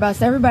charter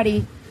bus,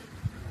 everybody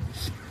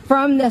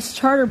from this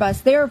charter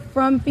bus, they're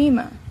from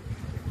FEMA.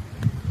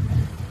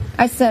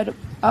 I said,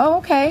 oh,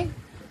 okay.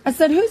 I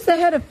said, who's the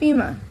head of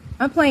FEMA?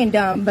 I'm playing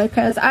dumb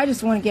because I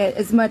just want to get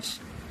as much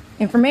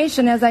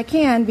information as I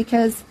can,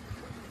 because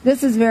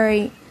this is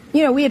very,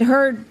 we had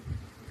heard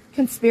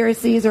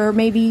conspiracies, or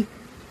maybe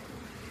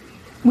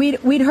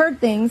we'd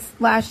heard things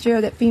last year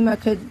that FEMA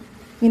could,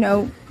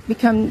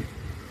 become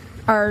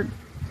our,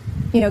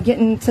 get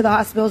into the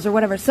hospitals or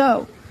whatever.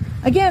 So,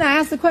 again, I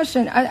asked the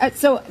question.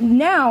 So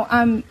now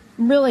I'm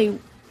really,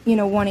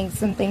 wanting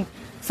something.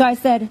 So I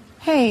said,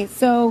 hey,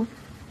 so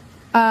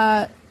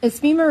is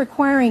FEMA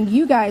requiring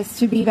you guys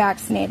to be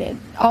vaccinated?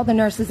 All the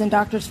nurses and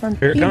doctors from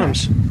Here FEMA. It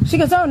comes. She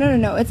goes, oh,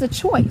 no, it's a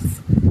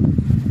choice.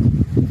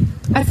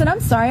 I said,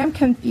 I'm sorry, I'm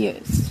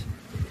confused.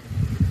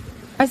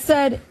 I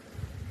said,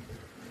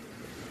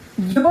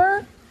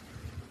 you're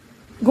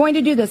going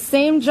to do the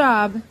same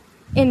job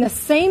in the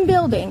same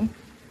building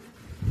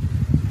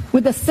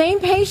with the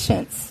same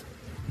patients,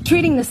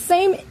 treating the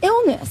same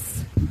illness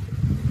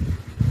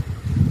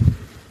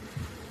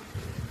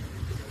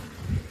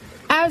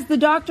as the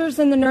doctors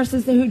and the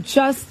nurses who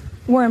just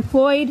were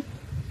employed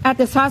at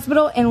this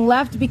hospital and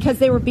left because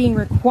they were being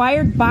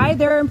required by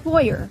their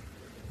employer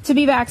to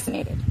be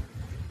vaccinated.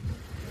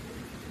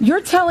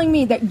 You're telling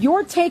me that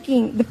you're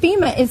taking,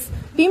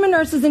 FEMA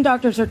nurses and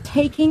doctors are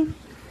taking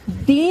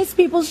these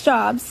people's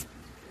jobs,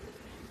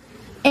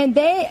 and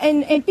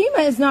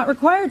FEMA is not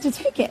required to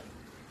take it.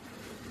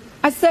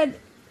 I said,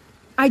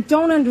 I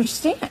don't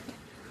understand.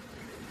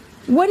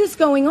 What is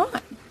going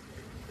on?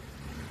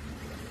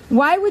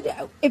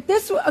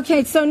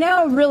 Okay, so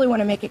now I really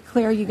want to make it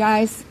clear, you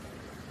guys.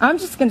 I'm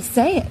just going to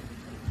say it.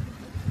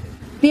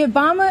 The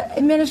Obama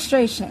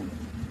administration,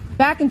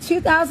 back in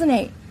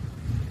 2008,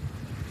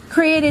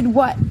 created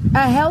what?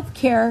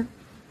 A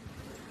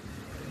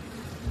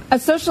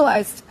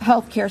socialized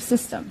healthcare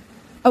system,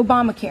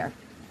 Obamacare.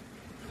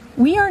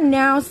 We are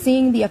now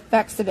seeing the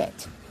effects of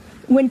it.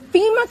 When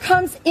FEMA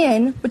comes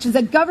in, which is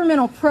a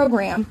governmental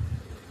program,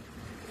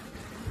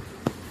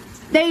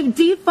 they've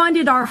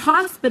defunded our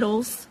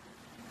hospitals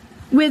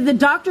with the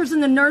doctors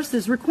and the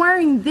nurses,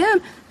 requiring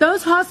them,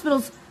 those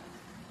hospitals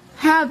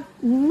have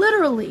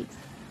literally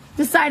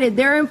decided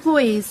their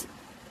employees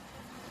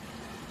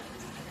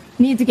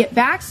need to get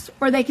vaxxed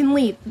or they can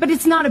leave. But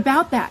it's not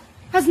about that.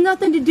 It has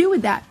nothing to do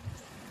with that.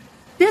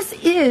 This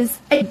is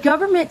a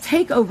government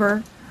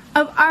takeover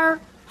of our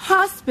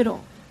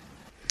hospital.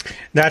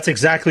 That's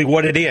exactly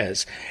what it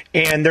is.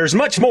 And there's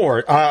much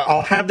more.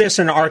 I'll have this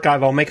in an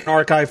archive. I'll make an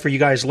archive for you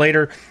guys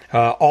later.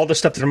 All the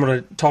stuff that I'm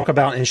going to talk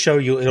about and show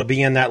you, it'll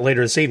be in that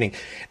later this evening.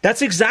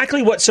 That's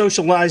exactly what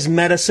socialized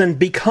medicine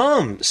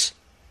becomes.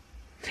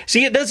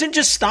 See, it doesn't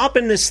just stop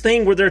in this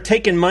thing where they're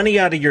taking money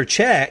out of your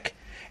check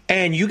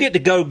and you get to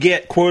go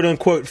get, quote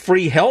unquote,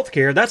 free health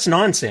care. That's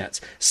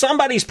nonsense.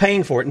 Somebody's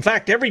paying for it. In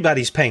fact,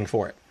 everybody's paying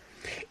for it.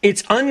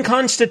 It's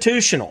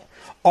unconstitutional.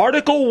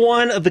 Article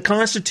 1 of the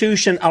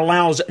Constitution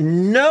allows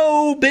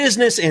no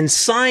business in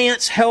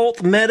science,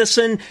 health,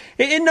 medicine.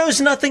 It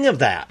knows nothing of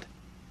that.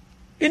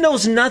 It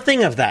knows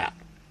nothing of that.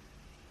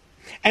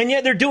 And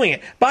yet they're doing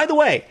it. By the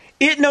way,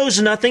 it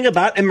knows nothing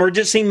about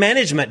emergency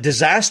management,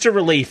 disaster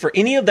relief, or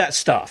any of that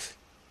stuff.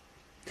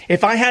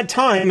 If I had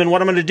time, and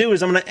what I'm going to do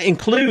is I'm going to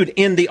include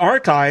in the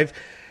archive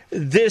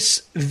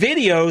this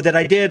video that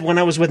I did when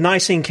I was with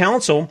Nicene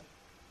Council,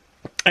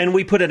 and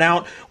we put it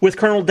out with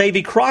Colonel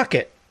Davy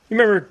Crockett. You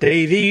remember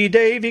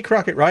Davy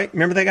Crockett, right?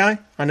 Remember that guy?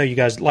 I know you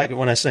guys like it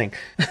when I sing.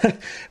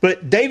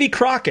 But Davy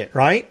Crockett,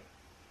 right?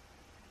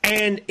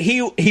 And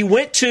he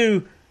went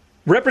to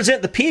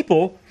represent the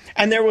people,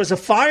 and there was a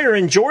fire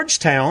in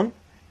Georgetown.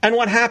 And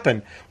what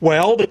happened?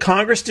 Well, the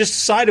Congress just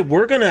decided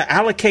we're going to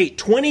allocate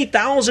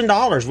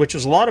 $20,000, which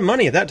was a lot of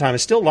money at that time.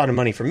 It's still a lot of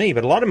money for me,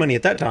 but a lot of money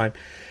at that time.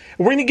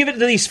 We're going to give it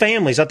to these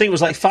families. I think it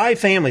was like 5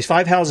 families,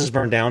 5 houses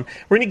burned down.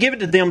 We're going to give it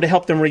to them to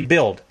help them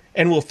rebuild,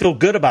 and we'll feel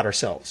good about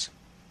ourselves.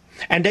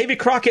 And Davy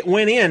Crockett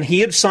went in. He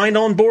had signed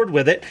on board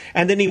with it,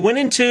 and then he went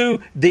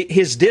into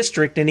his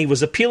district, and he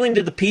was appealing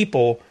to the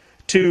people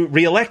to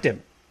reelect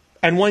him.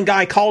 And one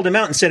guy called him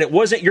out and said, it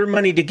wasn't your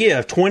money to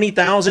give.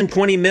 20,000,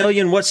 20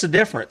 million, what's the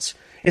difference?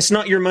 It's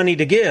not your money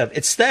to give.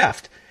 It's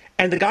theft.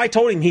 And the guy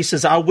told him, he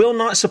says, I will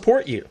not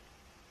support you.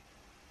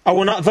 I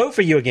will not vote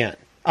for you again.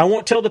 I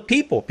won't tell the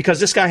people, because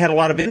this guy had a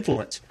lot of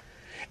influence.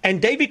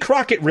 And Davy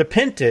Crockett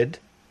repented,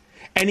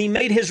 and he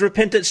made his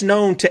repentance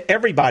known to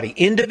everybody,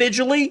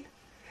 individually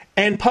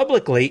and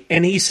publicly.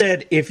 And he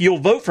said, if you'll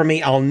vote for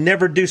me, I'll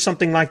never do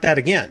something like that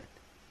again.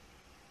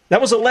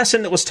 That was a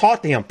lesson that was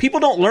taught to him.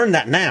 People don't learn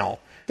that now.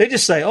 They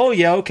just say, oh,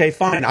 yeah, okay,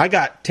 fine. I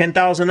got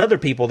 10,000 other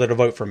people that'll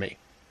vote for me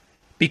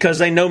because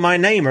they know my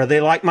name, or they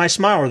like my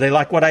smile, or they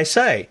like what I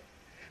say.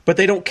 But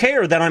they don't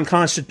care that I'm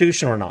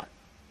constitutional or not.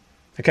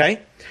 Okay?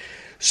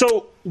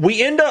 So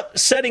we end up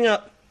setting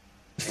up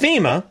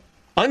FEMA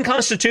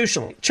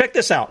unconstitutionally. Check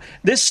this out.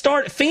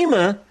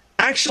 FEMA,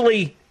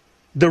 actually,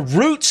 the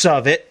roots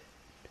of it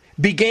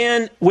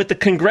began with the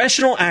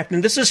Congressional Act,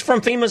 and this is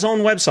from FEMA's own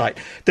website,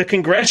 the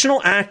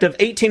Congressional Act of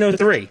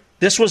 1803.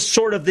 This was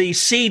sort of the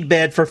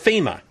seedbed for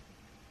FEMA.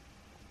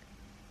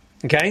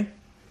 Okay?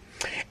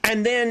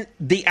 And then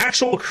the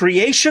actual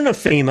creation of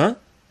FEMA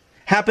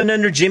happened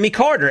under Jimmy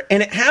Carter,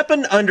 and it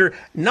happened under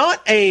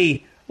not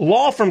a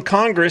law from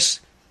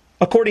Congress,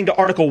 according to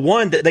Article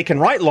 1, that they can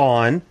write law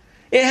on.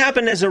 It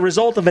happened as a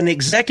result of an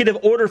executive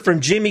order from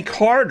Jimmy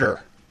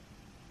Carter.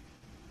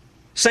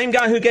 Same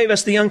guy who gave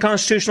us the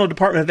unconstitutional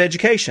Department of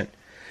Education.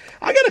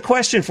 I got a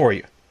question for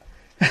you.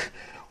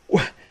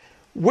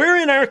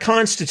 Where in our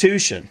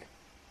Constitution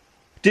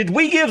did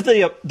we give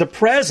the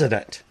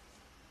president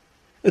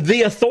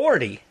the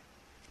authority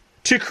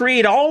to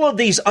create all of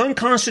these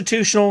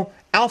unconstitutional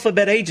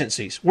alphabet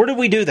agencies? Where did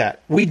we do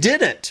that? We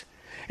didn't.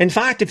 In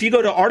fact, if you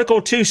go to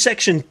Article 2,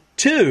 Section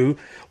 2,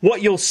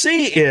 what you'll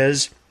see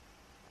is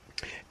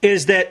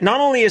that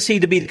not only is he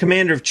to be the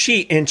commander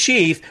in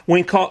chief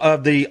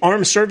of the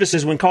armed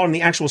services when called in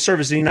the actual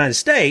service of the United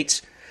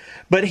States,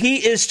 but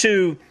he is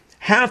to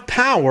have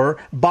power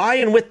by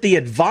and with the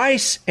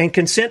advice and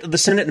consent of the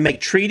Senate to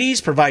make treaties,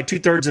 provide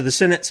 2/3 of the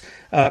Senate's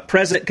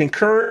president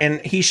concur,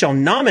 and he shall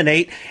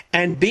nominate,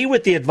 and be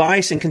with the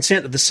advice and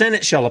consent of the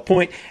Senate shall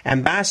appoint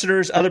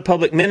ambassadors, other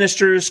public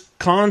ministers,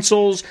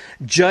 consuls,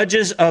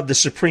 judges of the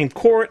Supreme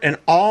Court, and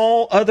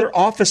all other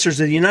officers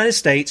of the United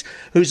States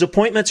whose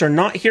appointments are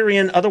not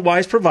herein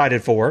otherwise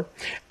provided for,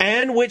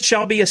 and which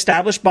shall be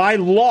established by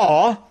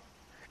law.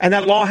 And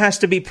that law has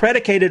to be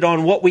predicated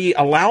on what we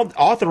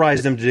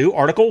authorize them to do.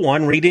 Article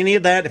 1, read any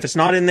of that. If it's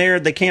not in there,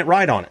 they can't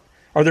write on it.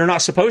 Or they're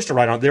not supposed to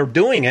write on it. They're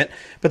doing it,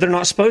 but they're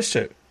not supposed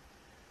to.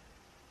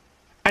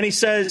 And it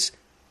says,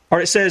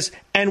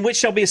 and which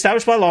shall be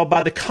established by law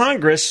by the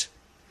Congress,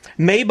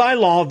 may by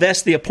law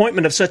vest the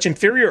appointment of such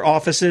inferior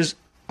officers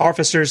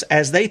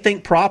as they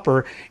think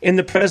proper in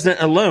the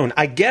president alone.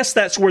 I guess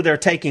that's where they're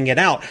taking it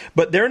out.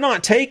 But they're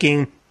not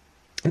taking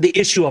the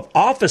issue of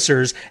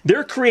officers.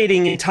 They're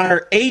creating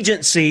entire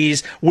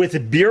agencies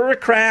with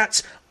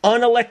bureaucrats,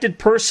 unelected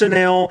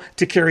personnel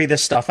to carry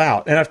this stuff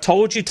out. And I've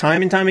told you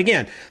time and time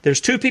again,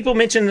 there's two people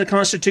mentioned in the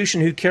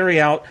Constitution who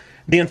carry out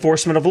the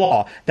enforcement of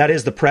law. That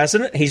is the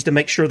president. He's to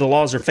make sure the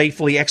laws are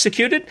faithfully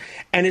executed.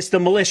 And it's the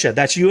militia.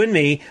 That's you and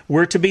me.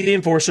 We're to be the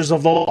enforcers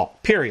of the law,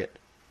 period.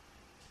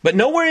 But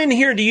nowhere in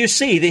here do you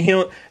see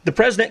that the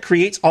president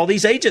creates all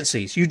these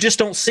agencies. You just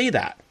don't see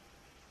that.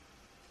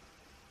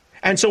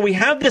 And so we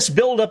have this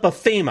buildup of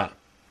FEMA,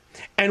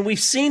 and we've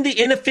seen the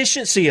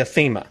inefficiency of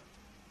FEMA.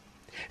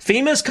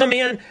 FEMA's come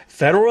in,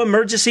 Federal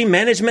Emergency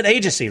Management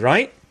Agency,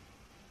 right?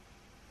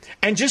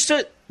 And just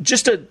to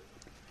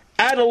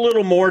add a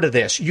little more to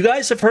this, you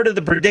guys have heard of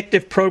the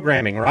predictive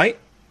programming, right?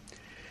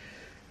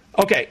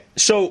 Okay,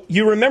 so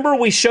you remember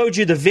we showed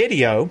you the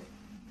video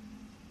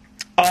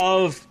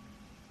of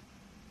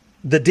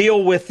the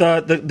deal with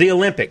the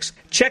Olympics.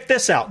 Check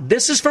this out.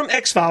 This is from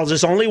X-Files.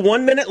 It's only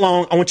 1 minute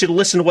long. I want you to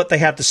listen to what they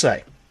have to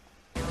say.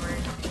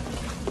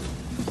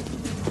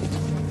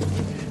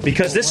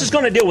 Because this is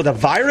going to deal with a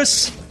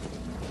virus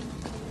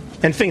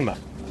and FEMA.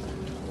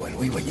 When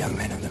we were young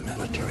men in the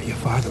military, your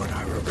father and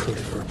I were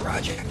recruited for a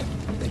project.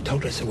 They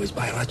told us it was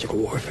biological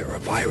warfare, a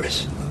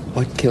virus.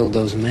 What killed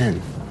those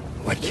men?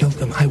 What killed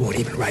them, I won't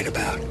even write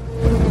about.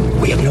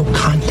 We have no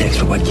context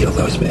for what killed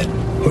those men,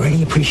 or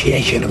any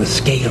appreciation of the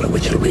scale at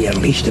which it'll be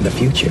unleashed in the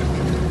future.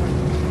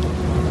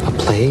 A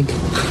plague?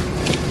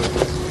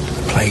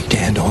 A plague to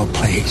end all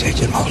plagues,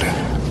 Agent Mulder.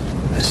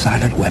 A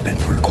silent weapon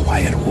for a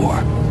quiet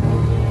war.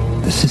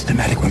 The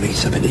systematic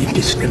release of an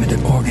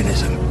indiscriminate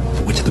organism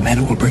for which the men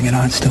who will bring it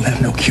on still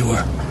have no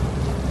cure.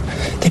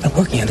 They've been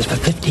working on this for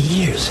 50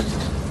 years.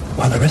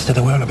 While the rest of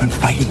the world have been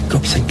fighting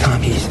gooks and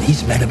commies,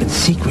 these men have been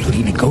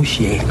secretly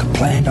negotiating a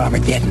planned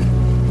Armageddon.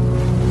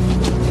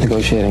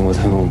 Negotiating with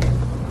whom?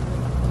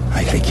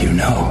 I think you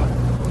know.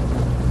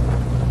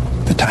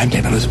 The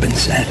timetable has been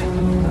set.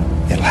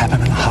 It'll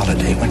happen on a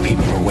holiday when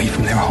people are away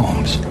from their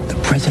homes. The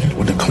president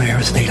will declare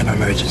a state of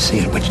emergency,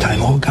 at which time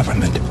all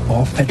government,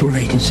 all federal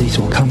agencies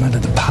will come under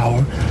the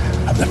power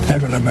of the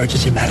Federal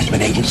Emergency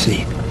Management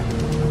Agency,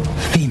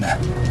 FEMA,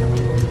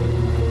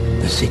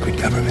 the secret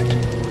government.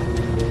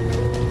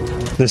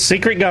 The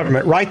secret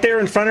government right there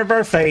in front of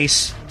our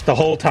face the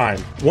whole time.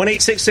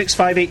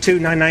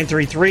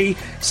 1-866-582-9933,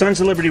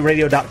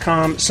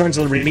 sonsoflibertyradio.com,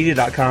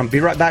 sonsoflibertymedia.com. Be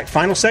right back.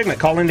 Final segment.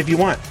 Call in if you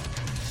want.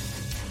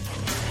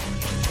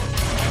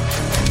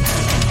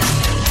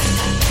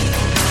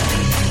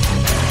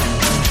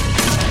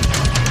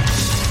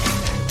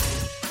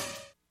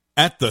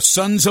 At the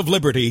Sons of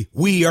Liberty,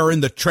 we are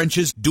in the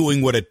trenches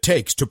doing what it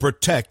takes to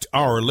protect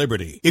our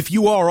liberty. If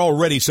you are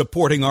already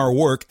supporting our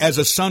work as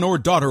a son or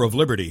daughter of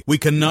liberty, we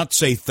cannot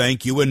say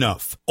thank you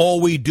enough.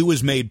 All we do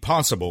is made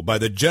possible by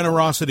the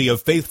generosity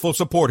of faithful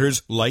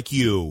supporters like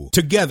you.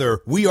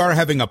 Together, we are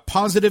having a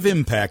positive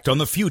impact on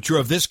the future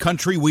of this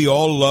country we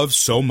all love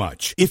so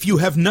much. If you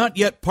have not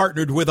yet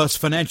partnered with us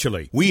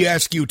financially, we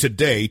ask you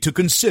today to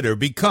consider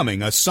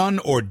becoming a son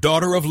or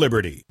daughter of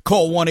liberty.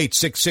 Call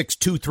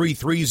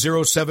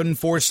 1-866-233-0747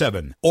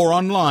 or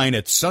online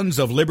at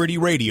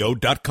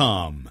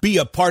sonsoflibertyradio.com. Be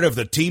a part of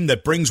the team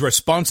that brings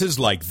responses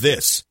like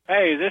this.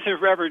 Hey, this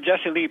is Reverend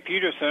Jesse Lee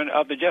Peterson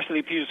of the Jesse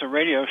Lee Peterson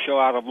Radio Show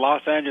out of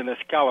Los Angeles,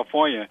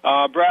 California.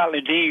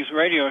 Bradley Dean's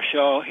radio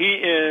show. He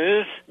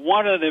is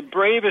one of the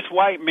bravest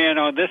white men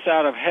on this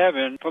side of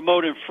heaven,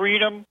 promoting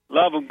freedom,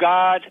 love of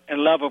God,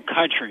 and love of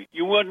country.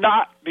 You will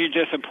not be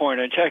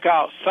disappointed. Check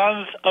out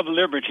Sons of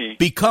Liberty.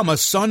 Become a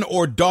son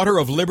or daughter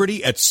of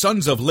liberty at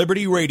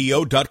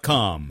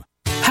sonsoflibertyradio.com.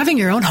 Having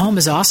your own home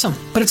is awesome,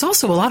 but it's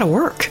also a lot of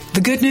work.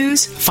 The good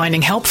news?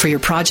 Finding help for your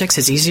projects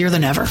is easier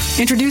than ever.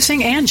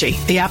 Introducing Angie,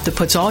 the app that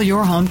puts all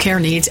your home care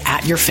needs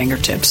at your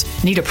fingertips.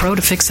 Need a pro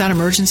to fix that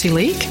emergency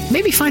leak?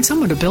 Maybe find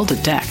someone to build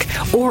a deck,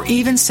 or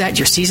even set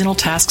your seasonal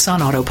tasks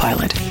on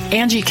autopilot.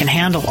 Angie can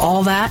handle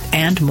all that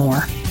and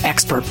more.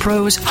 Expert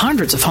pros,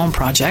 hundreds of home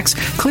projects,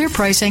 clear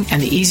pricing,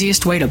 and the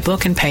easiest way to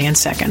book and pay in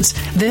seconds.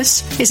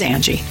 This is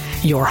Angie,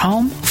 your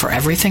home for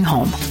everything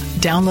home.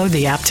 Download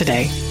the app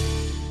today.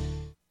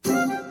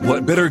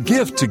 What better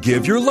gift to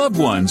give your loved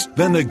ones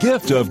than the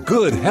gift of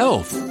good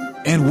health?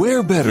 And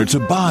where better to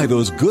buy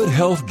those good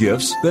health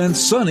gifts than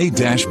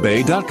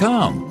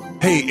sunny-bay.com?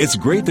 Hey, it's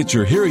great that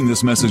you're hearing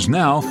this message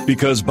now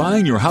because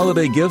buying your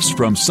holiday gifts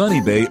from Sunny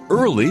Bay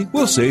early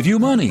will save you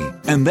money.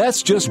 And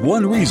that's just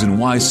one reason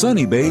why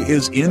Sunny Bay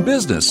is in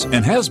business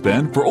and has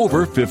been for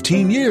over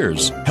 15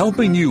 years,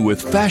 helping you with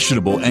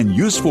fashionable and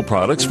useful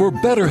products for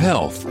better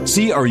health.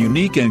 See our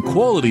unique and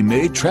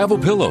quality-made travel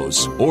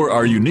pillows or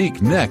our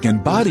unique neck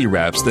and body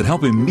wraps that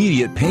help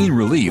immediate pain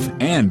relief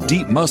and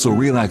deep muscle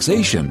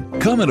relaxation.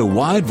 Come in a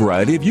wide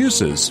variety of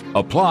uses,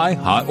 apply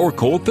hot or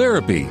cold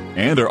therapy,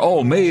 and are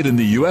all made in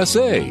the USA.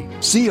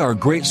 See our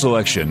great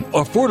selection,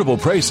 affordable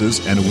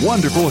prices, and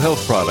wonderful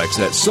health products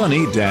at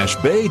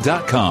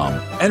sunny-bay.com.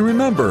 And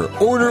remember,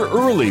 order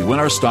early when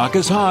our stock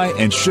is high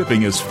and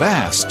shipping is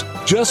fast.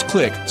 Just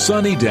click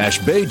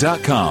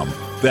sunny-bay.com.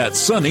 That's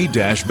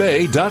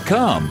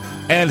sunny-bay.com.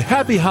 And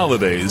happy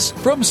holidays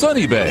from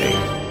Sunny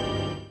Bay.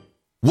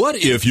 What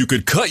if you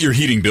could cut your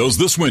heating bills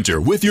this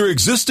winter with your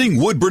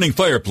existing wood-burning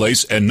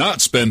fireplace and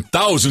not spend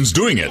thousands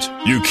doing it?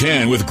 You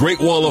can with Great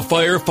Wall of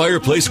Fire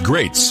fireplace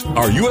grates.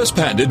 Our U.S.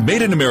 patented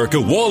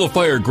made-in-America Wall of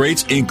Fire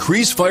grates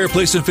increase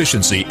fireplace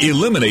efficiency,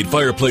 eliminate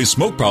fireplace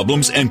smoke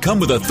problems, and come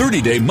with a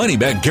 30-day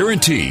money-back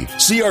guarantee.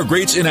 See our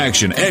grates in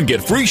action and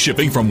get free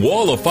shipping from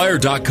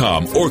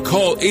walloffire.com or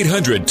call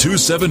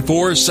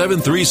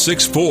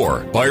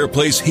 800-274-7364.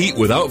 Fireplace heat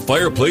without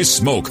fireplace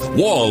smoke.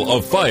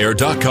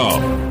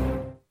 walloffire.com.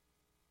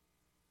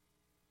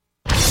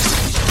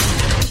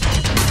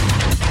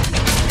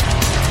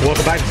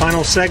 Welcome back to the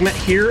final segment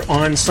here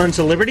on Sons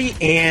of Liberty.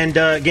 And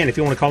again, if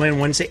you want to call in,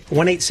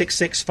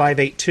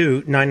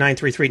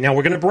 1-866-582-9933. Now,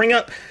 we're going to bring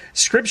up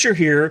Scripture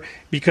here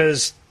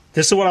because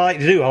this is what I like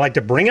to do. I like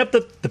to bring up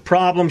the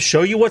problem,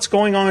 show you what's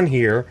going on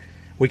here.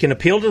 We can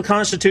appeal to the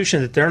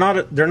Constitution that they're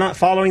not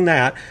following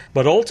that.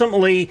 But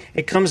ultimately,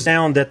 it comes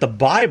down that the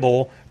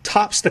Bible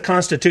tops the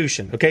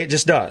Constitution. Okay, it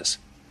just does.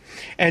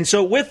 And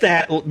so with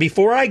that,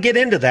 before I get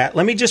into that,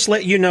 let me just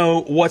let you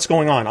know what's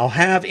going on. I'll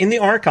have in the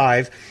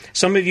archive,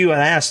 some of you have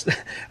asked,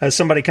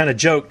 somebody kind of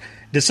joked,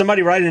 did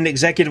somebody write an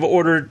executive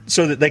order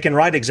so that they can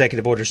write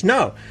executive orders?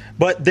 No.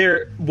 But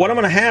what I'm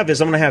going to have is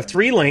I'm going to have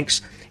 3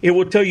 links. It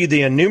will tell you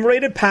the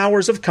enumerated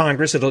powers of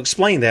Congress. It'll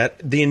explain that.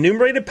 The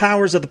enumerated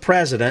powers of the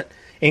president,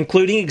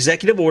 including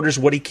executive orders,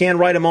 what he can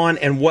write them on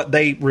and what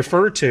they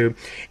refer to,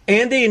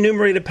 and the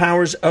enumerated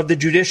powers of the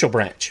judicial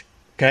branch.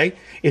 Okay?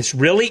 It's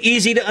really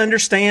easy to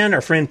understand.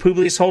 Our friend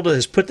Publius Holda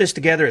has put this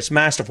together. It's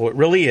masterful. It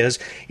really is.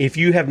 If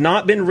you have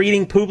not been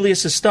reading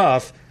Publius'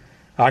 stuff,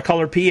 I call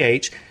her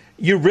PH,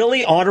 you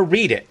really ought to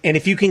read it. And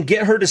if you can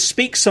get her to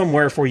speak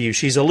somewhere for you,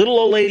 she's a little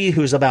old lady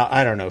who's about,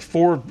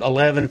 4'11",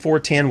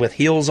 4'10", with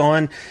heels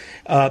on,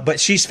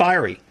 but she's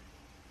fiery.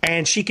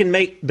 And she can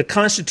make the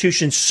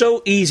Constitution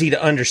so easy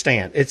to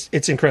understand.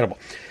 It's incredible.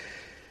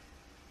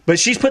 But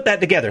she's put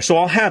that together, so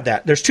I'll have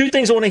that. There's 2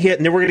 things I want to hit,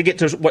 and then we're going to get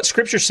to what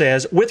Scripture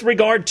says with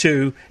regard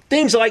to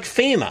things like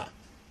FEMA.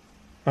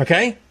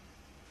 Okay?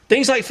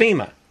 Things like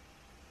FEMA.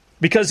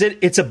 Because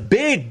it's a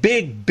big,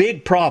 big,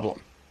 big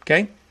problem.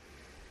 Okay?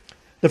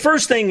 The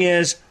first thing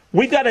is,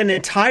 we've got an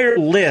entire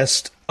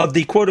list of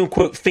the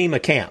quote-unquote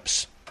FEMA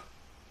camps.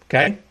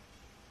 Okay?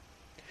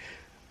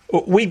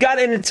 We've got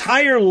an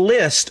entire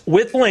list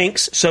with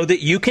links so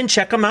that you can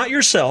check them out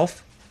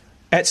yourself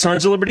at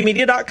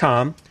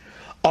sonsoflibertymedia.com.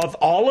 Of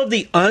all of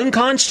the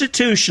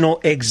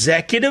unconstitutional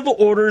executive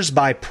orders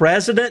by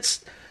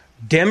presidents,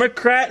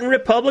 Democrat and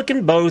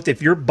Republican both,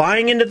 if you're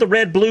buying into the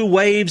red-blue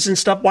waves and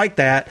stuff like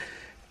that,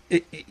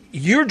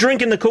 you're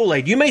drinking the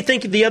Kool-Aid. You may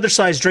think the other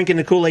side's drinking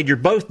the Kool-Aid. You're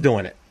both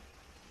doing it.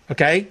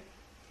 Okay?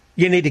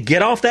 You need to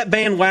get off that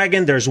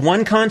bandwagon. There's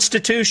one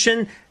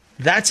Constitution.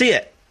 That's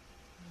it.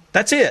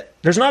 That's it.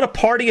 There's not a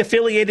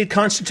party-affiliated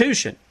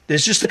Constitution.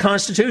 There's just a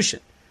Constitution.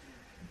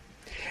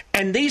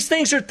 And these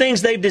things are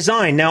things they've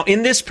designed. Now,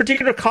 in this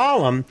particular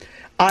column,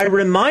 I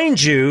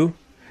remind you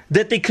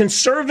that the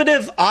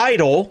conservative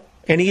idol,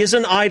 and he is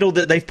an idol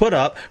that they've put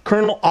up,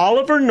 Colonel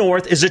Oliver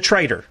North is a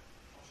traitor.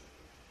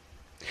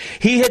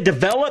 He had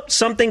developed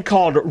something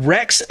called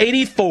Rex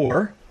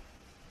 84,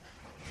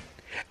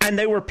 and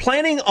they were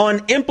planning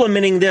on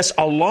implementing this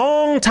a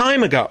long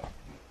time ago.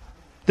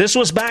 This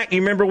was back,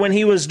 you remember when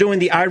he was doing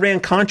the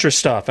Iran-Contra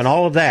stuff and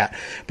all of that.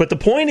 But the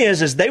point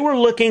is they were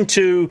looking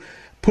to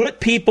put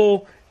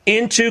people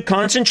into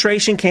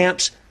concentration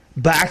camps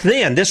back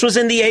then. This was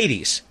in the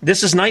 80s.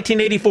 This is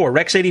 1984,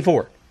 Rex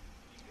 84.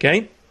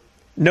 Okay?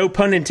 No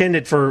pun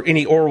intended for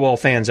any Orwell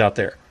fans out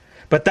there.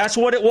 But that's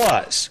what it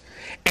was.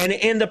 And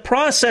in the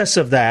process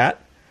of that,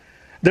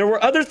 there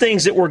were other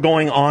things that were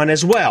going on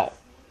as well.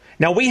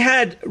 Now, we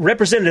had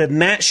Representative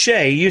Matt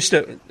Shea,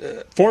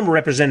 former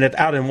representative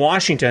out in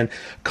Washington,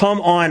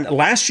 come on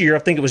last year. I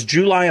think it was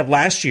July of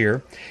last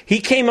year. He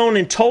came on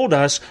and told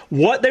us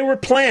what they were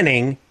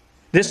planning.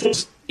 This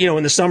was,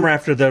 in the summer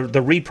after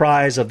the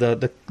reprise of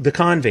the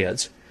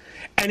CONVIDs.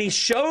 And he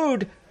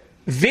showed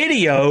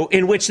video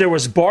in which there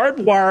was barbed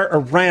wire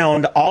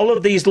around all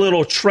of these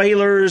little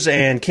trailers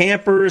and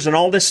campers and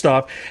all this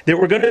stuff that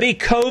were going to be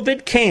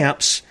COVID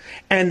camps,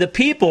 and the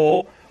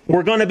people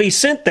were going to be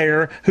sent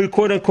there who,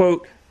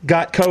 quote-unquote,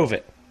 got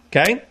COVID.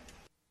 Okay?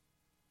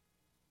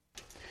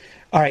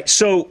 All right,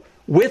 so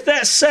with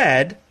that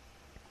said,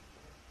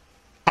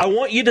 I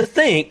want you to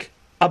think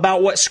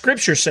about what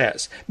Scripture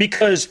says,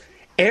 because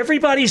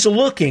everybody's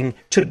looking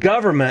to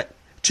government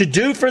to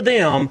do for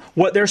them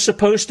what they're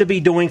supposed to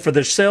be doing for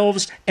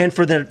themselves and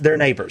for their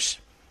neighbors.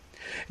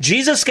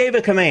 Jesus gave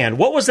a command.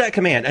 What was that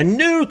command? A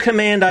new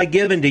command I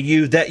give unto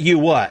you, that you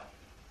what?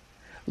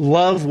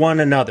 Love one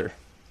another.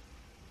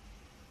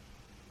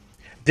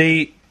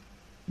 The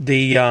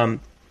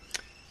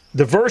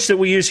verse that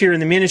we use here in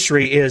the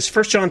ministry is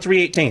 1 John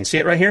 3:18. See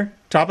it right here?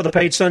 Top of the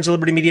page,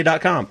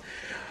 sonsoflibertymedia.com.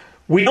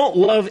 We don't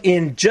love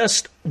in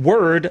just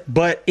word,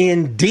 but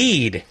in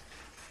deed.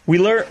 We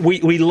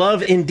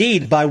love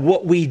indeed by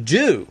what we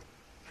do.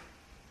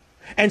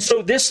 And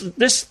so this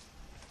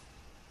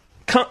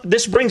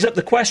brings up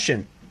the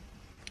question,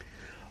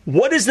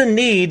 what is the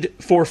need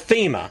for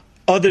FEMA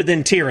other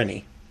than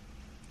tyranny?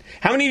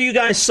 How many of you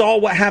guys saw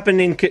what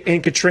happened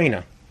in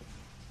Katrina?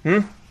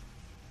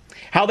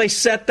 How they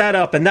set that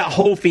up and that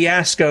whole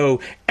fiasco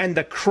and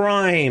the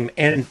crime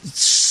and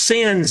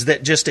sins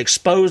that just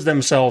expose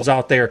themselves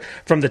out there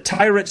from the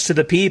tyrants to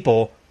the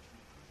people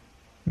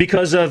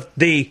because of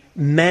the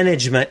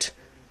management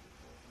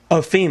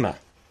of FEMA.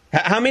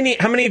 How many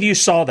of you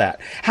saw that?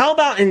 How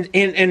about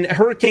in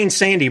Hurricane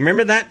Sandy?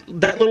 Remember that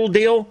little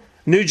deal?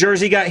 New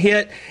Jersey got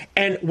hit,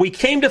 and we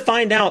came to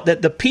find out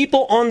that the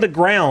people on the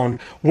ground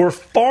were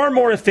far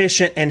more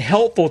efficient and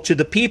helpful to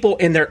the people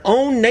in their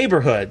own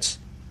neighborhoods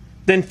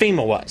than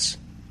FEMA was.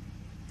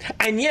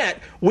 And yet,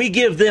 we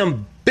give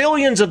them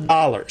billions of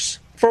dollars.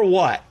 For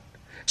what?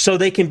 So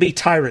they can be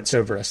tyrants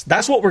over us.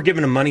 That's what we're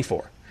giving them money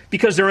for.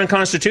 Because they're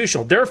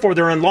unconstitutional. Therefore,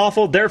 they're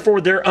unlawful.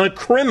 Therefore, they're a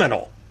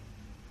criminal.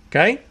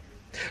 Okay?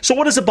 So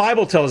what does the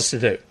Bible tell us to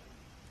do?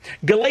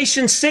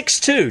 Galatians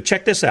 6:2.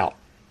 Check this out.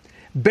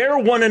 Bear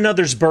one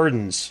another's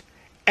burdens,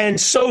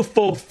 and so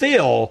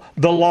fulfill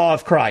the law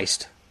of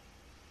Christ.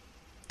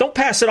 Don't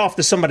pass it off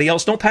to somebody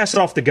else. Don't pass it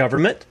off to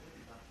government.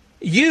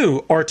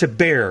 You are to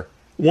bear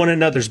one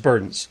another's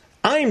burdens.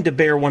 I am to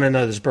bear one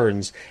another's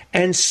burdens.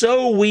 And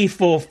so we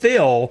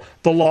fulfill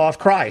the law of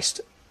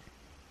Christ.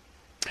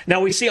 Now,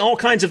 we see all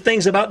kinds of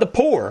things about the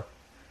poor.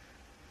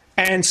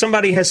 And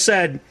somebody has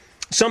said,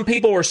 some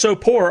people are so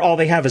poor, all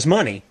they have is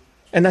money.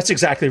 And that's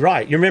exactly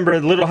right. You remember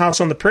Little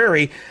House on the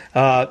Prairie,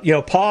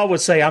 Paul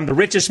would say, I'm the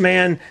richest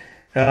man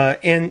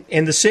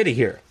in the city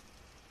here.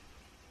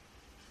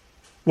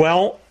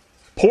 Well,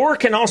 poor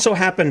can also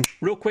happen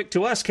real quick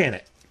to us, can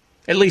it?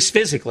 At least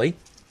physically.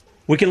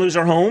 We can lose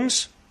our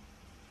homes.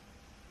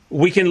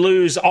 We can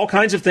lose all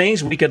kinds of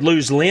things. We could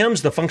lose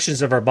limbs, the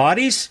functions of our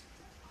bodies,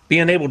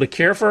 being able to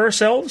care for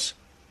ourselves.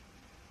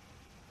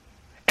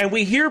 And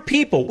we hear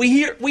people, we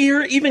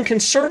hear even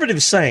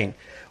conservatives saying,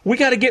 we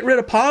got to get rid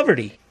of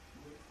poverty.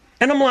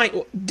 And I'm like,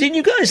 didn't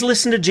you guys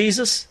listen to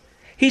Jesus?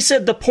 He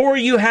said, the poor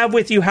you have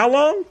with you, how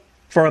long?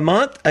 For a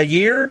month, a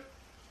year,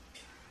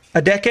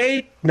 a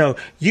decade? No,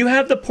 you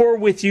have the poor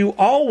with you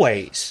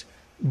always.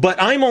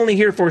 But I'm only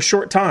here for a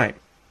short time.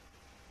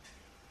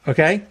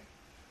 Okay?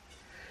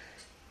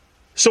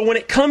 So when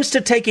it comes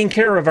to taking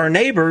care of our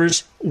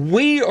neighbors,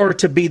 we are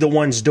to be the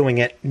ones doing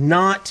it,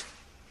 not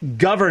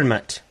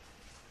government.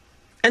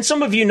 And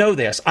some of you know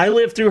this. I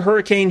lived through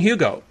Hurricane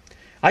Hugo.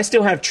 I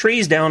still have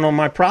trees down on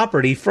my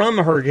property from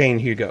Hurricane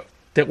Hugo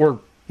that were,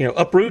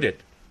 uprooted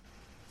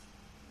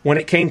when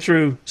it came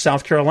through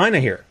South Carolina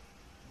here.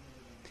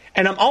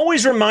 And I'm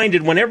always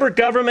reminded whenever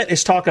government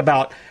is talking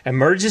about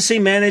emergency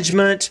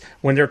management,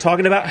 when they're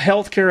talking about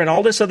healthcare and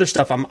all this other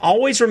stuff, I'm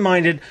always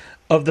reminded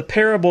of the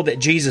parable that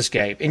Jesus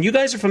gave. And you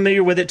guys are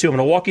familiar with it too. I'm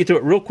going to walk you through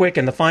it real quick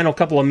in the final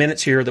couple of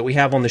minutes here that we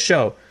have on the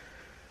show.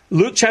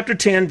 Luke chapter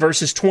 10,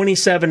 verses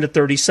 27 to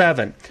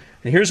 37.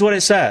 And here's what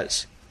it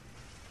says.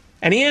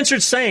 And he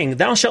answered, saying,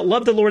 Thou shalt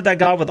love the Lord thy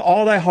God with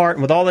all thy heart,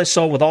 and with all thy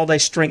soul, with all thy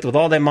strength, with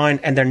all thy mind,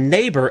 and thy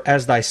neighbor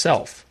as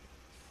thyself.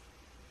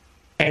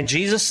 And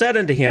Jesus said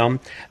unto him,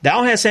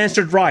 Thou hast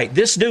answered right,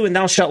 this do, and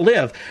thou shalt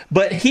live.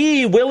 But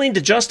he, willing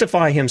to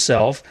justify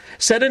himself,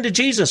 said unto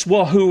Jesus,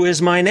 Well, who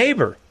is my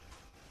neighbor?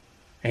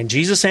 And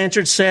Jesus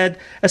answered, said,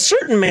 A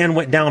certain man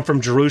went down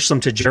from Jerusalem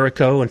to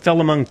Jericho, and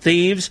fell among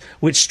thieves,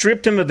 which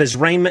stripped him of his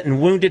raiment,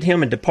 and wounded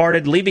him, and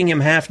departed, leaving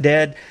him half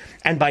dead.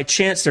 And by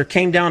chance there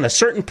came down a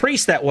certain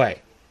priest that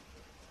way.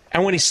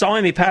 And when he saw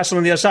him, he passed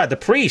on the other side. The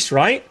priest,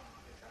 right?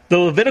 The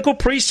Levitical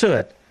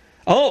priesthood.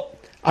 Oh,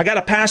 I got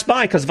to pass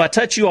by, because if I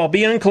touch you, I'll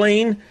be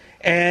unclean,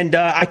 and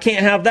I can't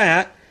have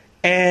that,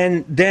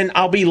 and then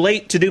I'll be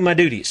late to do my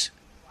duties.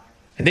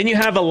 And then you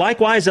have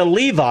likewise a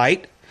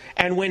Levite,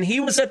 and when he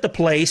was at the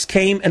place,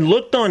 came and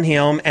looked on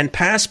him, and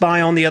passed by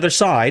on the other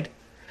side.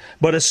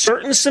 But a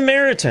certain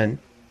Samaritan,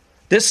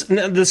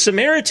 the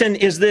Samaritan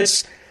is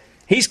this,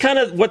 he's kind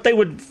of what they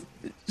would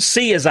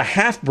see as a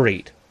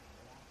half-breed.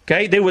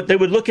 Okay, they would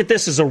look at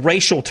this as a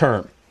racial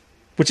term,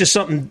 which is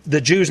something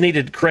the Jews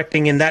needed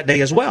correcting in that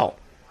day as well.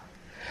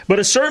 But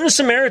a certain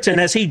Samaritan,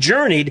 as he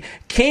journeyed,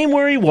 came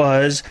where he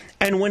was,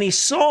 and when he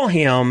saw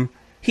him,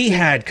 he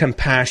had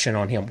compassion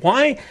on him.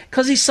 Why?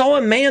 Because he saw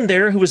a man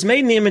there who was made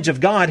in the image of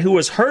God, who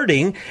was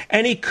hurting,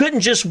 and he couldn't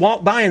just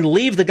walk by and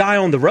leave the guy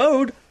on the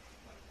road.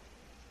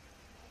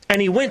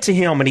 And he went to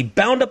him, and he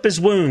bound up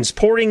his wounds,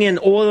 pouring in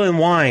oil and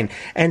wine,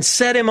 and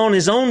set him on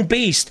his own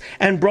beast,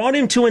 and brought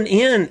him to an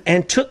inn,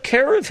 and took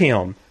care of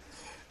him.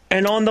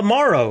 And on the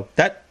morrow,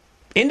 that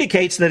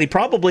indicates that he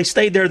probably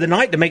stayed there the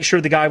night to make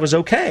sure the guy was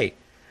okay.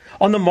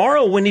 On the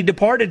morrow, when he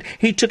departed,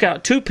 he took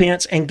out 2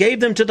 pence and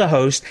gave them to the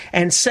host,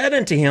 and said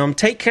unto him,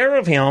 Take care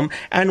of him,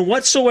 and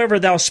whatsoever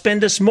thou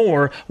spendest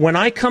more, when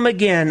I come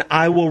again,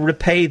 I will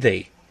repay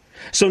thee.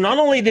 So not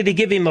only did he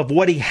give him of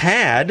what he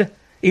had,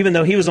 even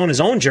though he was on his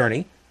own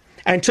journey,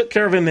 and took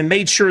care of him and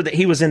made sure that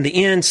he was in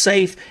the inn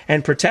safe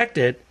and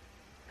protected,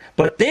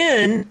 but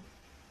then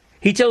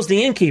he tells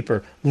the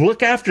innkeeper,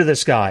 look after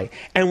this guy,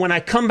 and when I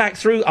come back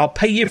through, I'll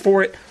pay you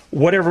for it,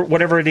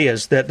 whatever it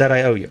is that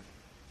I owe you.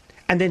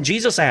 And then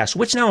Jesus asked,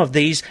 Which now of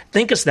these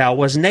thinkest thou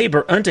was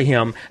neighbor unto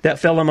him that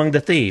fell among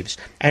the thieves?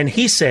 And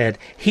he said,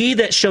 He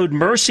that showed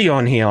mercy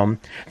on him,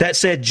 then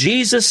said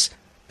Jesus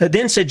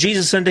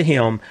unto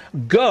him,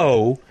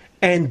 Go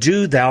and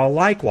do thou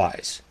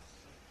likewise.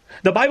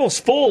 The Bible's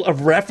full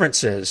of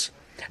references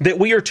that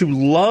we are to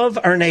love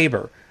our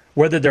neighbor,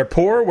 whether they're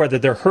poor, whether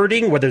they're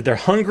hurting, whether they're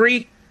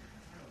hungry,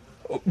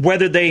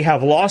 whether they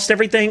have lost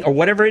everything, or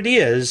whatever it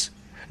is,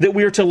 that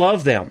we are to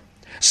love them.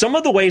 Some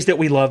of the ways that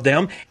we love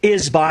them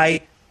is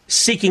by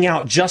seeking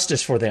out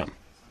justice for them.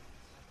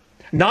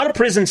 Not a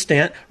prison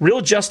stint,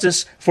 real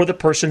justice for the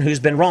person who's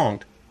been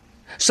wronged.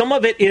 Some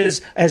of it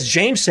is, as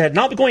James said,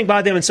 not going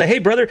by them and say, Hey,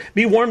 brother,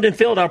 be warmed and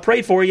filled, I'll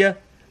pray for you.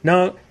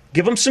 No,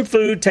 give them some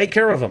food, take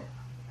care of them.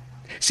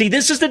 See,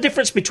 this is the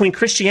difference between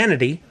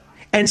Christianity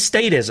and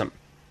statism.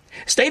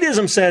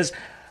 Statism says,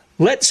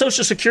 let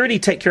Social Security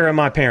take care of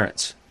my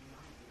parents.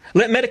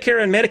 Let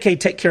Medicare and Medicaid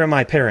take care of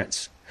my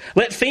parents.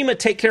 Let FEMA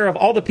take care of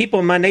all the people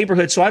in my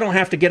neighborhood so I don't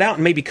have to get out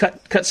and maybe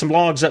cut some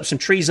logs up, some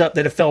trees up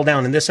that have fell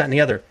down and this, that, and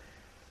the other.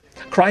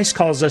 Christ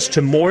calls us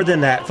to more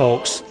than that,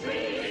 folks.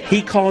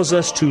 He calls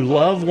us to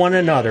love one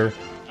another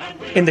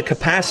in the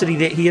capacity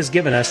that He has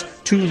given us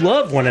to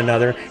love one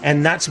another,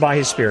 and that's by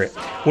His Spirit.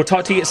 We'll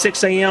talk to you at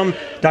 6 a.m.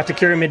 Dr.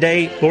 Kerry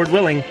Midday, Lord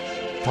willing.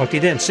 Talk to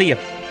you then. See you.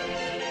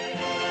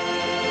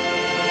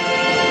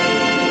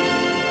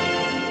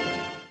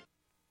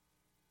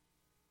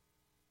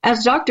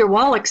 As Dr.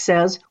 Wallach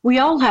says, we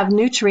all have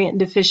nutrient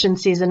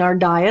deficiencies in our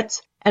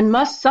diets and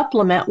must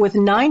supplement with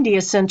 90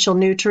 essential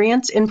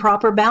nutrients in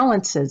proper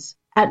balances.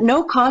 At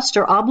no cost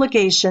or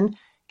obligation,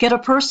 get a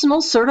personal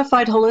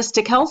certified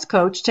holistic health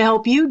coach to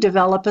help you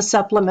develop a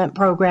supplement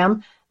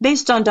program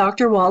based on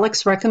Dr.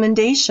 Wallach's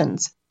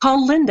recommendations.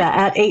 Call Linda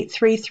at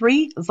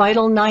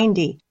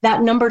 833-VITAL-90.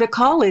 That number to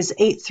call is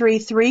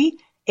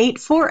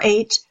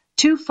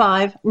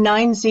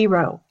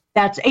 833-848-2590.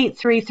 That's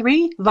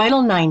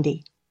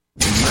 833-VITAL-90.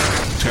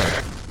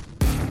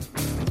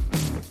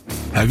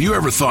 Have you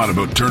ever thought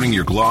about turning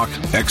your Glock,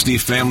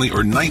 XD Family,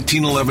 or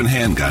 1911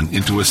 handgun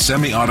into a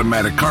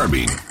semi-automatic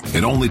carbine?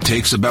 It only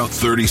takes about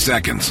 30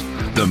 seconds.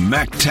 The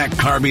MacTech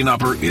Carbine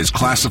Upper is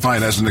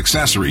classified as an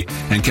accessory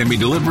and can be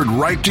delivered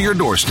right to your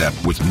doorstep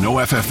with no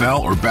FFL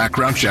or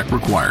background check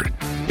required.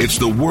 It's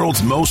the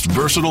world's most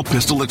versatile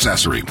pistol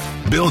accessory.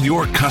 Build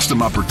your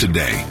custom upper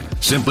today.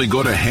 Simply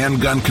go to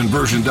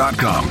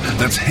handgunconversion.com.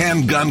 That's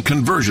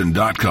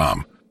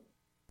handgunconversion.com.